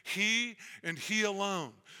man. He and he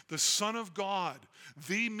alone, the Son of God,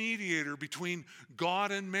 the mediator between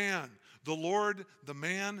God and man, the Lord, the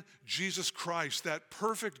man, Jesus Christ, that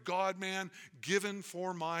perfect God-man given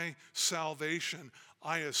for my salvation.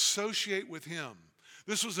 I associate with him.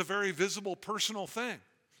 This was a very visible personal thing,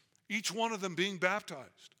 each one of them being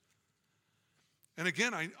baptized. And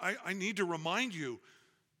again, I need to remind you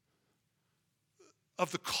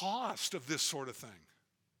of the cost of this sort of thing.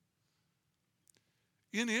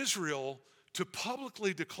 In Israel, to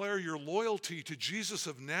publicly declare your loyalty to Jesus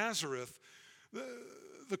of Nazareth,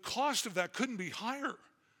 the cost of that couldn't be higher.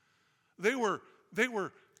 They were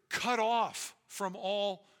cut off from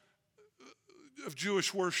all of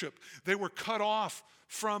Jewish worship. They were cut off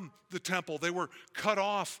from the temple. They were cut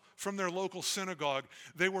off from their local synagogue.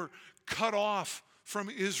 They were cut off from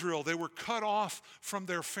Israel. They were cut off from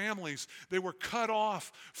their families. They were cut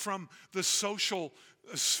off from the social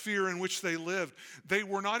sphere in which they lived. They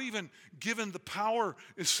were not even given the power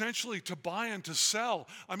essentially to buy and to sell.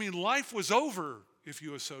 I mean, life was over if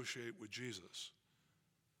you associate with Jesus.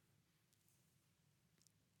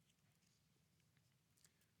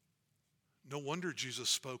 No wonder Jesus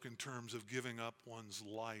spoke in terms of giving up one's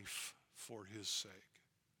life for his sake.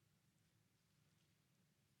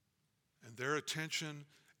 And their attention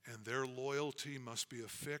and their loyalty must be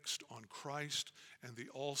affixed on Christ and the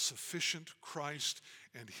all-sufficient Christ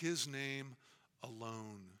and his name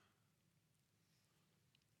alone.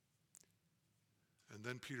 And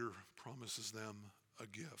then Peter promises them a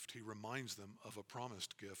gift. He reminds them of a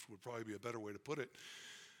promised gift, would probably be a better way to put it.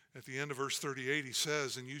 At the end of verse 38, he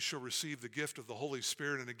says, and you shall receive the gift of the Holy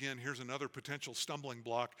Spirit. And again, here's another potential stumbling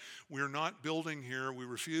block. We're not building here, we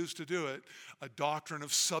refuse to do it, a doctrine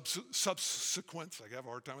of subsequence. I have a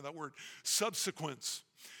hard time with that word. Subsequence.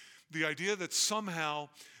 The idea that somehow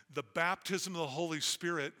the baptism of the Holy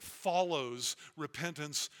Spirit follows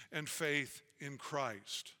repentance and faith in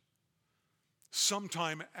Christ.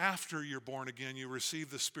 Sometime after you're born again, you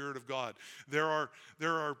receive the Spirit of God. There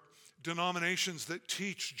are denominations that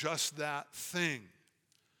teach just that thing.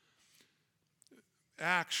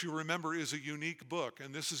 Acts, you remember, is a unique book,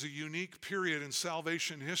 and this is a unique period in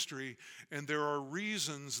salvation history, and there are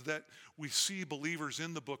reasons that we see believers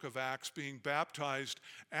in the book of Acts being baptized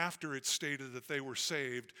after it's stated that they were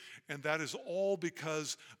saved, and that is all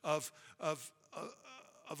because of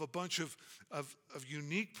a bunch of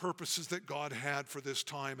unique purposes that God had for this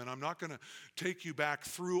time. And I'm not going to take you back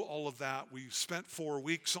through all of that. We spent 4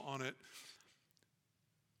 weeks on it.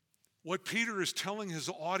 What Peter is telling his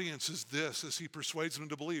audience is this, as he persuades them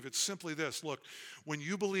to believe. It's simply this. Look, when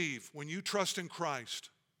you believe, when you trust in Christ,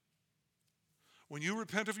 when you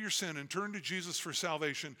repent of your sin and turn to Jesus for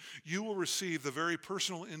salvation, you will receive the very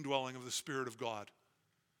personal indwelling of the Spirit of God.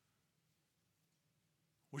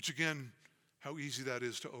 Which again, how easy that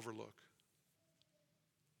is to overlook.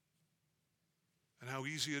 And how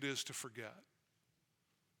easy it is to forget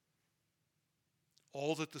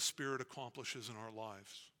all that the Spirit accomplishes in our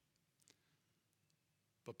lives.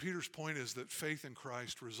 But Peter's point is that faith in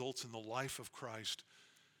Christ results in the life of Christ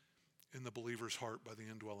in the believer's heart by the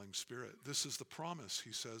indwelling Spirit. This is the promise,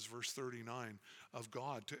 he says, verse 39, of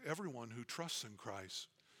God to everyone who trusts in Christ.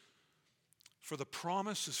 For the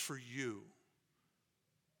promise is for you.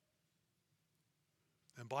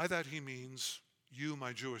 And by that he means you,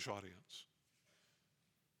 my Jewish audience.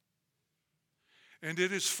 And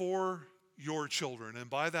it is for your children. And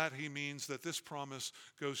by that he means that this promise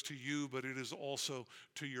goes to you, but it is also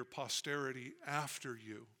to your posterity after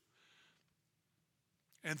you.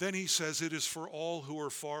 And then he says it is for all who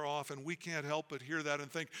are far off, and we can't help but hear that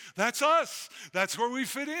and think, that's us. That's where we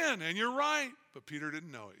fit in, and you're right. But Peter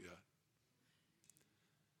didn't know it yet.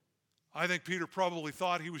 I think Peter probably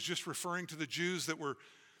thought he was just referring to the Jews that were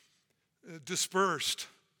dispersed,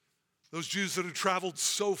 those Jews that had traveled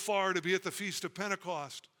so far to be at the Feast of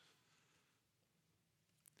Pentecost.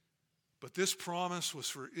 But this promise was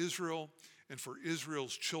for Israel and for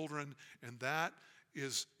Israel's children, and that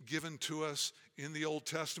is given to us in the Old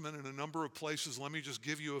Testament in a number of places. Let me just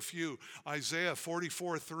give you a few. Isaiah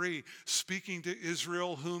 44:3, speaking to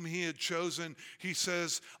Israel whom he had chosen, he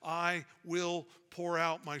says, I will pour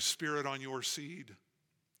out my Spirit on your seed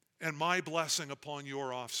and my blessing upon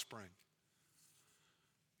your offspring.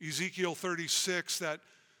 Ezekiel 36, that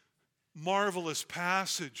marvelous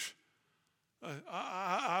passage,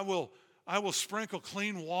 I will sprinkle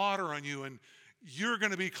clean water on you and you're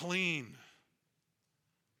going to be clean.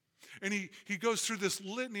 And he goes through this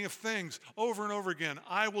litany of things over and over again.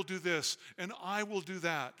 I will do this and I will do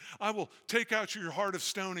that. I will take out your heart of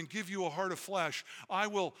stone and give you a heart of flesh. I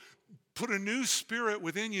will put a new spirit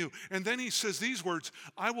within you. And then he says these words,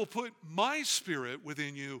 I will put my spirit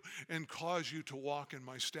within you and cause you to walk in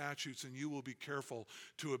my statutes, and you will be careful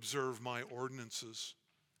to observe my ordinances.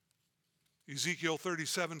 Ezekiel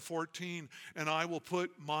 37:14, and I will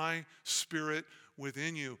put my spirit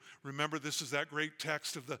within you. Remember, this is that great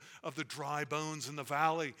text of the dry bones in the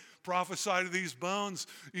valley. Prophesy to these bones,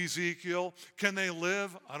 Ezekiel. Can they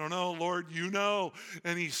live? I don't know, Lord, you know.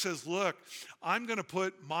 And he says, look, I'm going to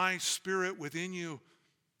put my spirit within you,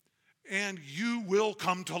 and you will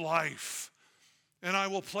come to life. And I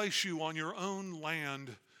will place you on your own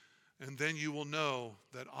land, and then you will know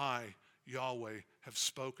that I, Yahweh, have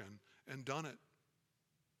spoken and done it. In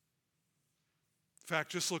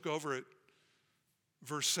fact, just look over at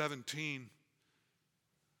verse 17.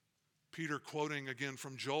 Peter quoting again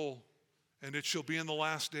from Joel. And it shall be in the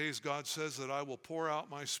last days, God says, that I will pour out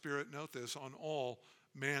my spirit, note this, on all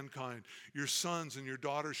mankind. Your sons and your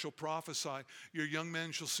daughters shall prophesy. Your young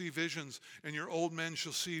men shall see visions, and your old men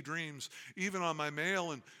shall see dreams. Even on my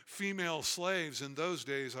male and female slaves in those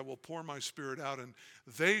days I will pour my spirit out, and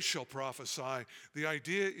they shall prophesy. The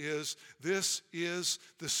idea is this is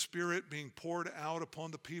the Spirit being poured out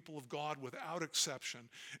upon the people of God without exception.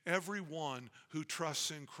 Everyone who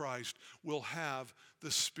trusts in Christ will have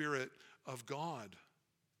the Spirit of God.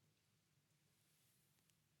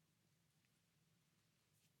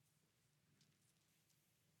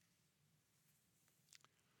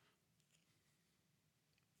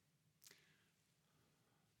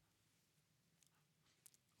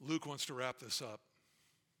 Luke wants to wrap this up,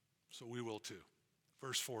 so we will too.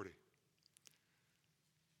 Verse 40.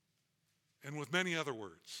 And with many other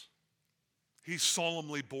words, he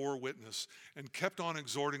solemnly bore witness and kept on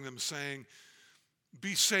exhorting them, saying,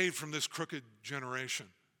 be saved from this crooked generation.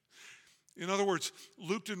 In other words,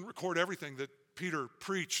 Luke didn't record everything that Peter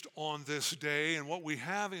preached on this day, and what we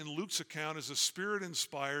have in Luke's account is a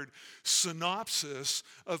Spirit-inspired synopsis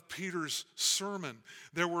of Peter's sermon.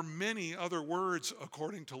 There were many other words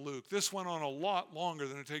according to Luke. This went on a lot longer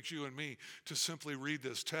than it takes you and me to simply read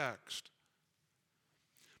this text.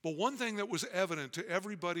 But one thing that was evident to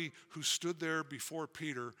everybody who stood there before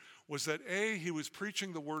Peter was that A, he was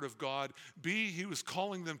preaching the word of God, B, he was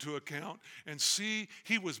calling them to account, and C,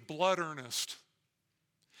 he was blood earnest.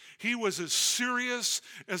 He was as serious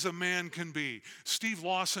as a man can be. Steve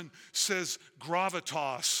Lawson says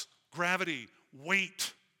gravitas, gravity,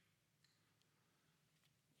 weight,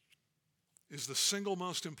 is the single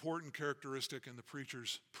most important characteristic in the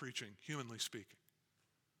preacher's preaching, humanly speaking.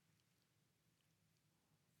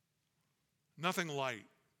 Nothing light,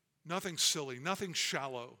 nothing silly, nothing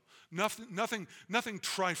shallow, nothing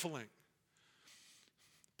trifling.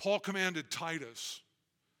 Paul commanded Titus,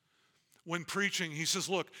 when preaching, he says,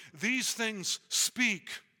 look, these things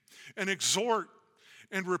speak and exhort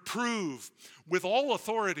and reprove with all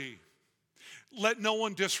authority. Let no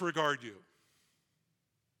one disregard you.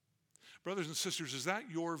 Brothers and sisters, is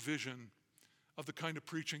that your vision of the kind of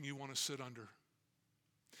preaching you want to sit under?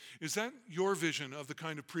 Is that your vision of the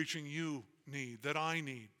kind of preaching you need, that I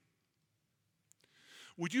need?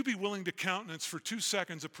 Would you be willing to countenance for 2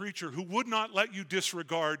 seconds a preacher who would not let you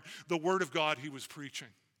disregard the word of God he was preaching?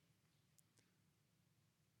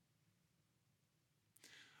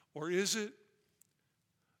 Or is it,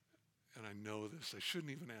 and I know this, I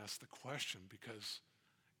shouldn't even ask the question because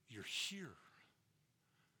you're here.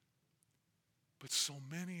 But so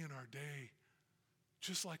many in our day,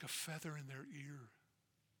 just like a feather in their ear,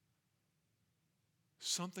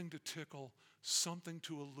 something to tickle, something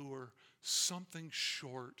to allure, something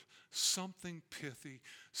short, something pithy,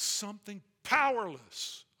 something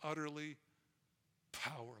powerless, utterly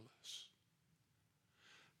powerless.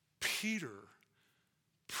 Peter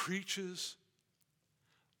preaches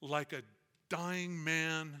like a dying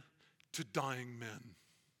man to dying men.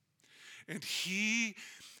 And he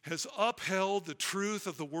has upheld the truth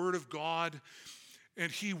of the Word of God, and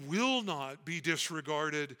he will not be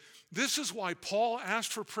disregarded. This is why Paul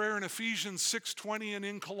asked for prayer in Ephesians 6:20, and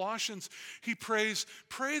in Colossians he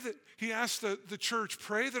he asked the church,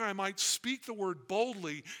 pray that I might speak the word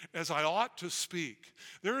boldly as I ought to speak.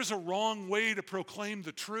 There is a wrong way to proclaim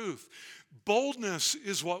the truth. Boldness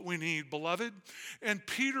is what we need, beloved. And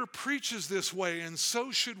Peter preaches this way, and so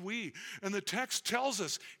should we. And the text tells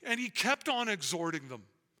us, and he kept on exhorting them.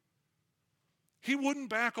 He wouldn't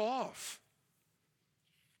back off.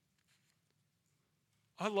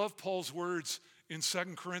 I love Paul's words in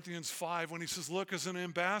 2 Corinthians 5 when he says, look, as an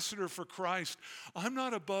ambassador for Christ, I'm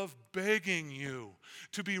not above begging you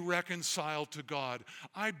to be reconciled to God.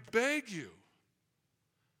 I beg you.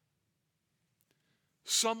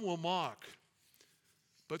 Some will mock,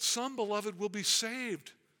 but some, beloved, will be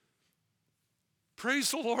saved.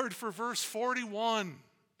 Praise the Lord for verse 41.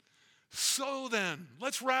 So then,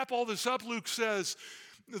 let's wrap all this up. Luke says,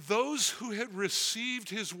 those who had received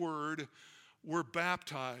his word were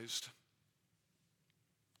baptized.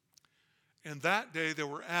 And that day there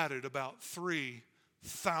were added about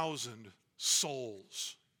 3,000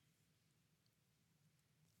 souls.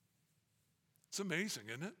 It's amazing,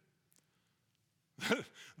 isn't it?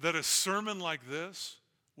 That a sermon like this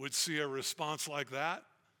would see a response like that.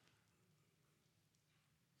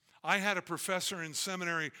 I had a professor in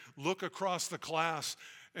seminary look across the class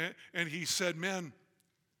and he said, "Men,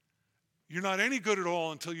 you're not any good at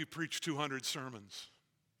all until you preach 200 sermons."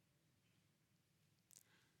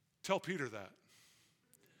 Tell Peter that.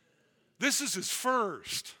 This is his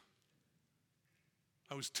first.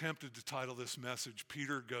 I was tempted to title this message,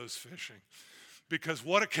 Peter Goes Fishing, because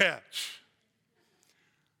what a catch.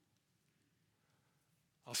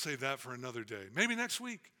 I'll save that for another day. Maybe next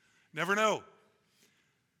week. Never know.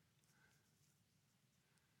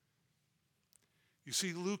 You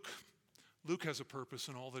see, Luke has a purpose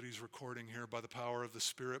in all that he's recording here by the power of the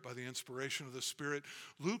Spirit, by the inspiration of the Spirit.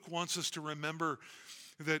 Luke wants us to remember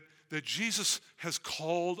that Jesus has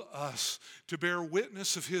called us to bear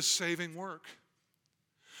witness of his saving work.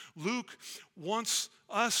 Luke wants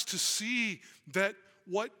us to see that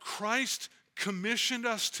what Christ commissioned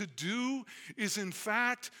us to do is in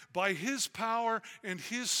fact, by his power and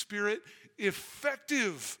his Spirit,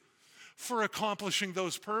 effective for accomplishing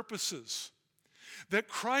those purposes. That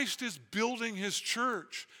Christ is building his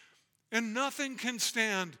church and nothing can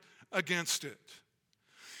stand against it.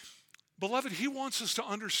 Beloved, he wants us to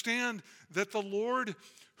understand that the Lord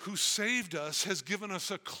who saved us has given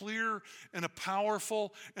us a clear and a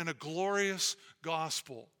powerful and a glorious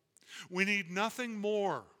gospel. We need nothing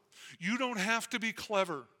more. You don't have to be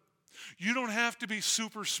clever. You don't have to be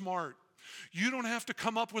super smart. You don't have to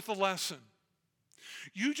come up with a lesson.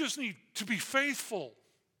 You just need to be faithful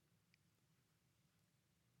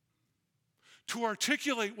to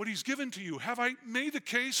articulate what he's given to you. Have I made the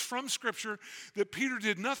case from Scripture that Peter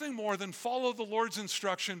did nothing more than follow the Lord's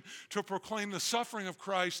instruction to proclaim the suffering of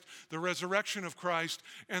Christ, the resurrection of Christ,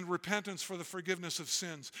 and repentance for the forgiveness of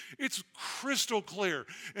sins? It's crystal clear.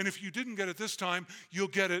 And if you didn't get it this time, you'll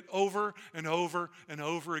get it over and over and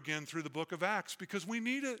over again through the book of Acts because we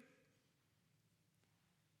need it.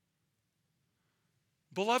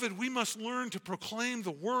 Beloved, we must learn to proclaim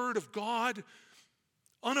the word of God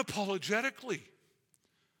unapologetically.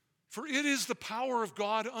 For it is the power of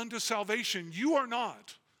God unto salvation. You are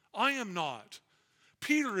not. I am not.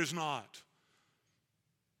 Peter is not.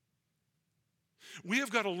 We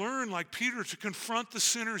have got to learn, like Peter, to confront the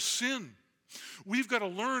sinner's sin. We've got to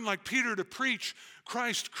learn, like Peter, to preach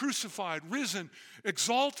Christ crucified, risen,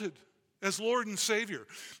 exalted as Lord and Savior.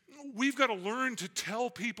 We've got to learn to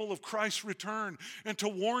tell people of Christ's return and to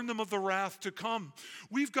warn them of the wrath to come.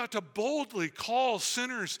 We've got to boldly call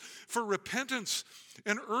sinners for repentance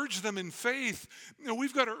and urge them in faith.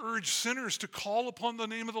 We've got to urge sinners to call upon the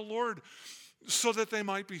name of the Lord so that they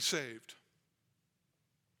might be saved.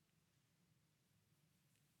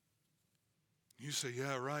 You say,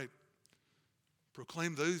 yeah, right.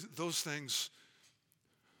 Proclaim those things.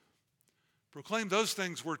 Proclaim those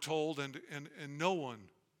things we're told, and no one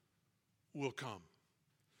will come.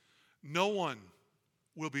 No one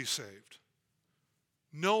will be saved.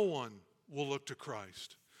 No one will look to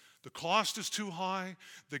Christ. The cost is too high.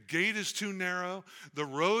 The gate is too narrow. The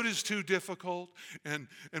road is too difficult. And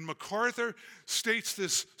MacArthur states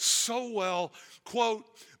this so well, quote,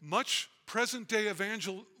 much present-day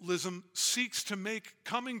evangelism seeks to make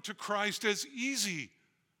coming to Christ as easy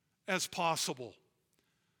as possible.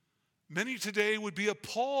 Many today would be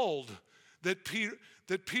appalled that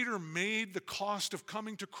Peter made the cost of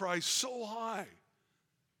coming to Christ so high.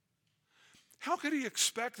 How could he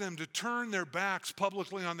expect them to turn their backs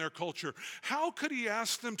publicly on their culture? How could he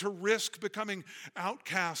ask them to risk becoming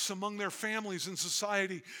outcasts among their families and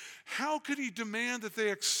society? How could he demand that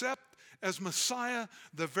they accept as Messiah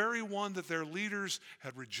the very one that their leaders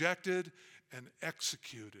had rejected and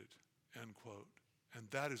executed? End quote. And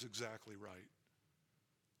that is exactly right.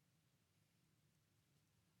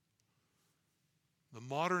 The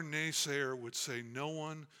modern naysayer would say no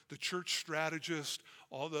one, the church strategist,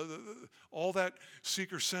 all that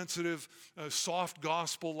seeker-sensitive, soft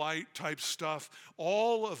gospel light type stuff,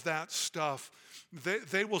 all of that stuff,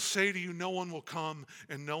 they will say to you, no one will come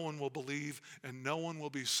and no one will believe and no one will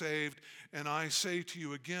be saved. And I say to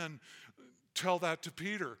you again, tell that to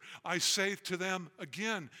Peter. I say to them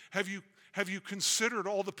again, have you considered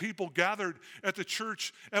all the people gathered at the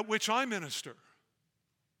church at which I minister?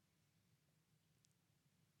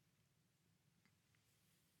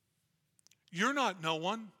 You're not no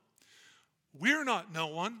one. We're not no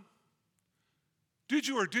one. Did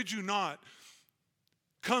you or did you not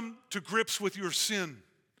come to grips with your sin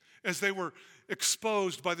as they were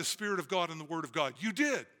exposed by the Spirit of God and the Word of God? You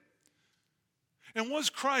did. And was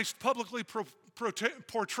Christ publicly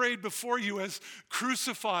portrayed before you as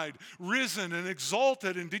crucified, risen, and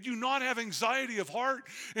exalted? And did you not have anxiety of heart?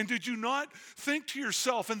 And did you not think to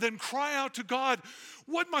yourself and then cry out to God,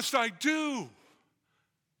 what must I do?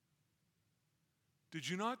 Did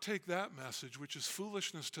you not take that message, which is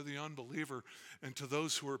foolishness to the unbeliever and to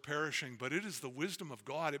those who are perishing, but it is the wisdom of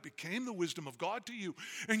God. It became the wisdom of God to you.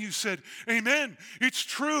 And you said, amen, it's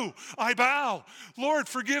true, I bow. Lord,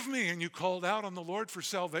 forgive me. And you called out on the Lord for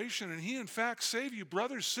salvation, and he in fact saved you.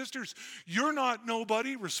 Brothers, sisters, you're not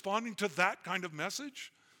nobody responding to that kind of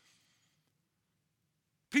message.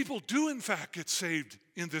 People do in fact get saved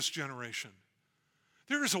in this generation.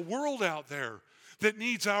 There is a world out there that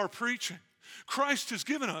needs our preaching. Christ has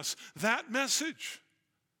given us that message.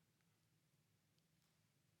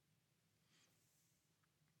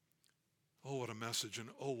 Oh, what a message, and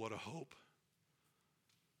oh, what a hope.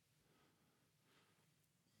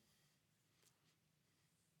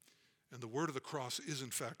 And the word of the cross is in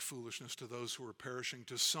fact foolishness to those who are perishing.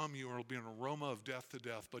 To some you will be an aroma of death to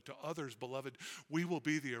death, but to others, beloved, we will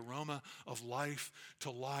be the aroma of life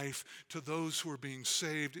to life. To those who are being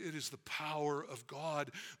saved, it is the power of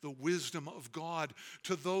God, the wisdom of God.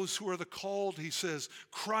 To those who are the called, he says,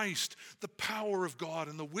 Christ, the power of God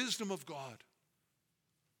and the wisdom of God.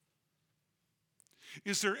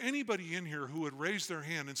 Is there anybody in here who would raise their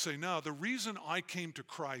hand and say, no, the reason I came to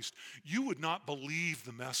Christ, you would not believe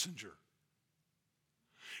the messenger.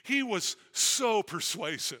 He was so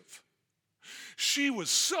persuasive. She was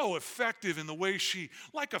so effective in the way she,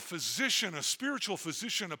 like a physician, a spiritual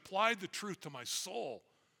physician, applied the truth to my soul.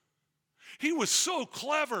 He was so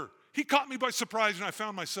clever. He caught me by surprise and I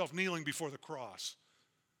found myself kneeling before the cross.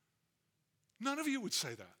 None of you would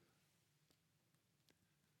say that.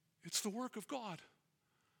 It's the work of God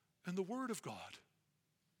and the Word of God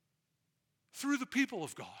through the people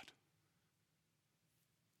of God.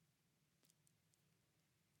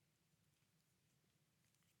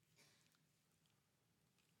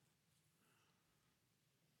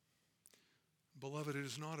 Beloved, it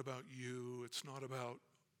is not about you. It's not about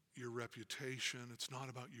your reputation. It's not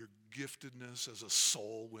about your giftedness as a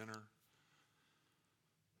soul winner.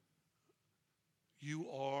 You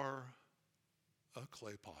are a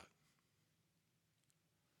clay pot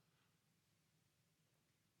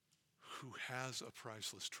who has a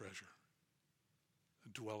priceless treasure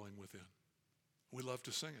dwelling within. We love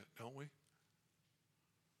to sing it, don't we?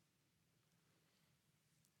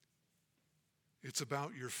 It's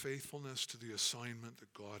about your faithfulness to the assignment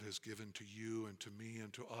that God has given to you and to me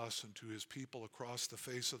and to us and to his people across the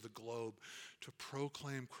face of the globe to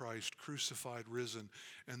proclaim Christ crucified, risen,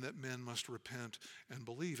 and that men must repent and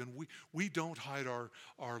believe. And we don't hide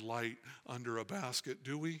our light under a basket,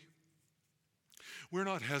 do we? We're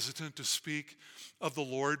not hesitant to speak of the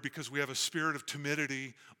Lord because we have a spirit of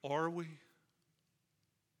timidity, are we?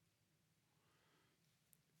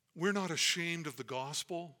 We're not ashamed of the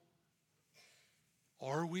gospel,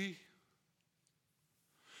 are we?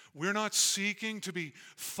 We're not seeking to be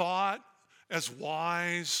thought as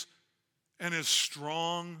wise and as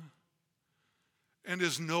strong and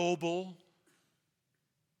as noble.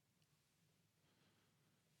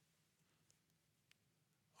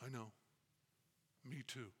 I know. Me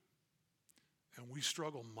too. And we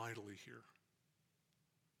struggle mightily here.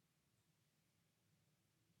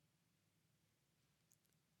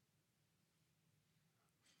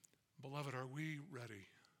 Beloved, are we ready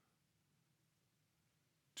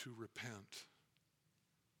to repent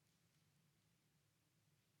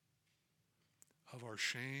of our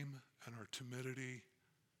shame and our timidity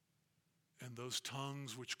and those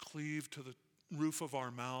tongues which cleave to the roof of our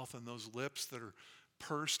mouth and those lips that are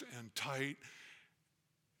pursed and tight,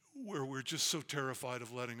 where we're just so terrified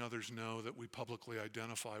of letting others know that we publicly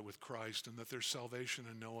identify with Christ and that there's salvation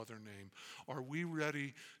in no other name? Are we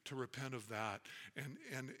ready to repent of that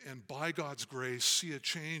and by God's grace see a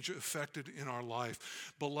change effected in our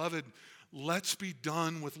life? Beloved, let's be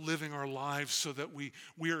done with living our lives so that we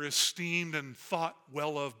are esteemed and thought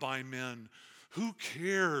well of by men. Who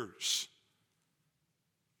cares?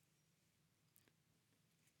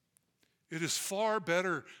 It is far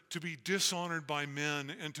better to be dishonored by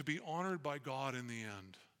men and to be honored by God in the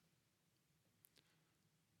end.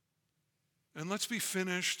 And let's be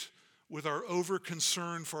finished with our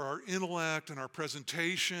over-concern for our intellect and our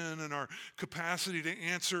presentation and our capacity to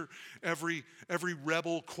answer every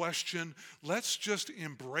rebel question. Let's just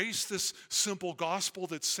embrace this simple gospel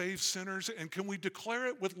that saves sinners, and can we declare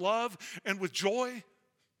it with love and with joy?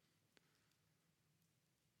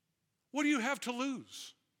 What do you have to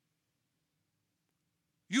lose?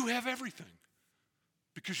 You have everything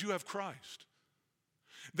because you have Christ.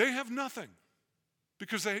 They have nothing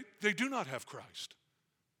because they do not have Christ.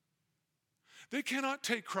 They cannot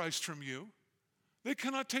take Christ from you. They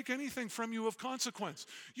cannot take anything from you of consequence.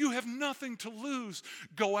 You have nothing to lose.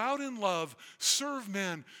 Go out in love, serve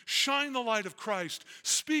men, shine the light of Christ,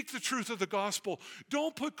 speak the truth of the gospel.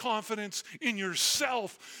 Don't put confidence in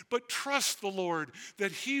yourself, but trust the Lord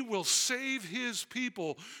that he will save his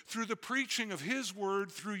people through the preaching of his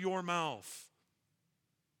word through your mouth.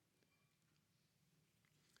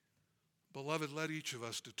 Beloved, let each of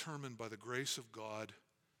us determine by the grace of God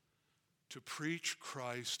to preach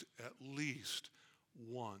Christ at least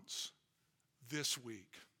once this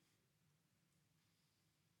week.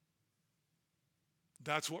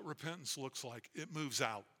 That's what repentance looks like. It moves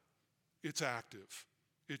out. It's active.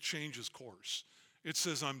 It changes course. It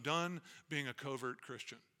says, I'm done being a covert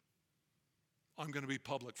Christian. I'm going to be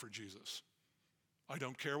public for Jesus. I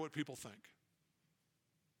don't care what people think.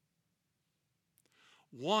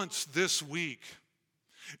 Once this week.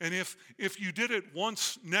 And if you did it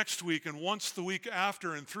once next week and once the week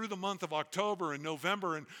after and through the month of October and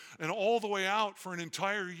November and all the way out for an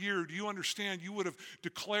entire year, do you understand you would have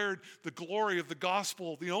declared the glory of the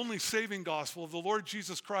gospel, the only saving gospel of the Lord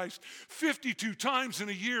Jesus Christ 52 times in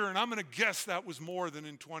a year, and I'm going to guess that was more than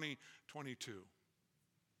in 2022.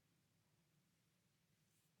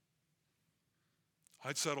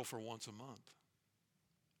 I'd settle for once a month.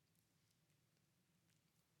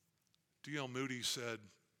 D.L. Moody said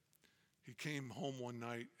he came home one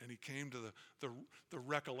night and he came to the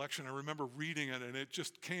recollection. I remember reading it and it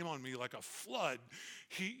just came on me like a flood.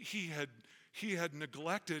 He had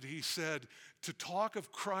neglected, he said, to talk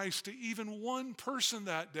of Christ to even one person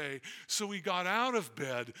that day. So he got out of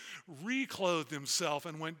bed, reclothed himself,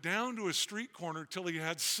 and went down to a street corner till he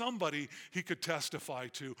had somebody he could testify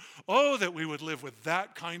to. Oh, that we would live with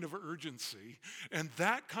that kind of urgency and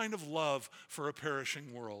that kind of love for a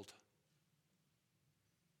perishing world.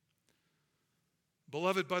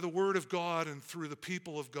 Beloved, by the word of God and through the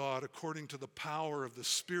people of God, according to the power of the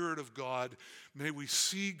Spirit of God, may we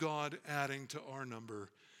see God adding to our number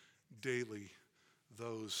daily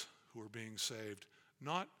those who are being saved.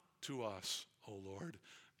 Not to us, O Lord,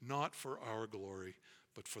 not for our glory,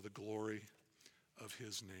 but for the glory of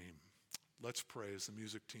his name. Let's pray as the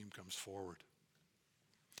music team comes forward.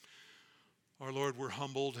 Our Lord, we're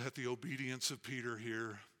humbled at the obedience of Peter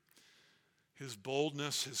here, his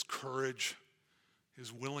boldness, his courage,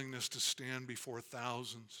 his willingness to stand before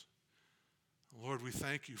thousands. Lord, we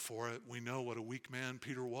thank you for it. We know what a weak man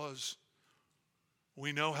Peter was.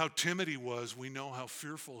 We know how timid he was. We know how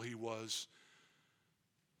fearful he was.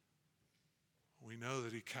 We know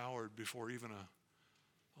that he cowered before even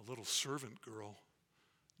a little servant girl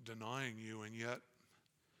denying you, and yet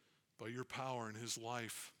by your power in his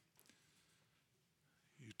life,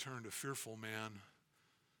 you turned a fearful man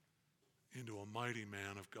into a mighty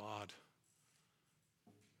man of God,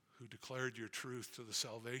 who declared your truth to the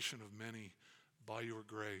salvation of many by your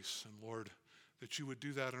grace. And Lord, that you would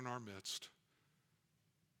do that in our midst.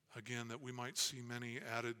 Again, that we might see many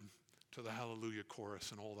added to the hallelujah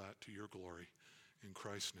chorus and all that to your glory. In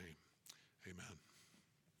Christ's name, amen.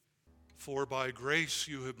 For by grace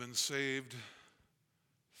you have been saved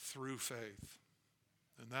through faith.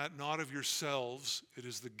 And that not of yourselves, it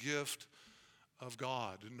is the gift of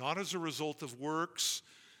God, not as a result of works,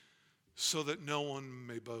 so that no one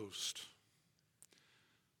may boast.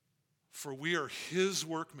 For we are his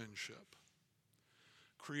workmanship,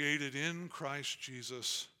 created in Christ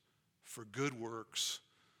Jesus for good works,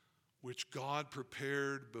 which God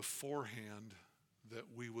prepared beforehand that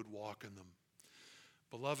we would walk in them.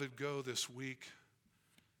 Beloved, go this week.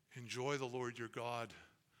 Enjoy the Lord your God.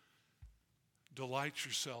 Delight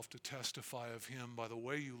yourself to testify of him by the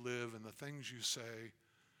way you live and the things you say.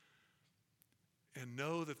 And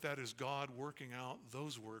know that that is God working out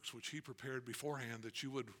those works which he prepared beforehand that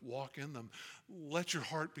you would walk in them. Let your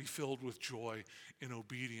heart be filled with joy in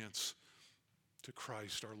obedience to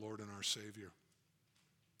Christ, our Lord and our Savior.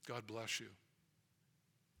 God bless you.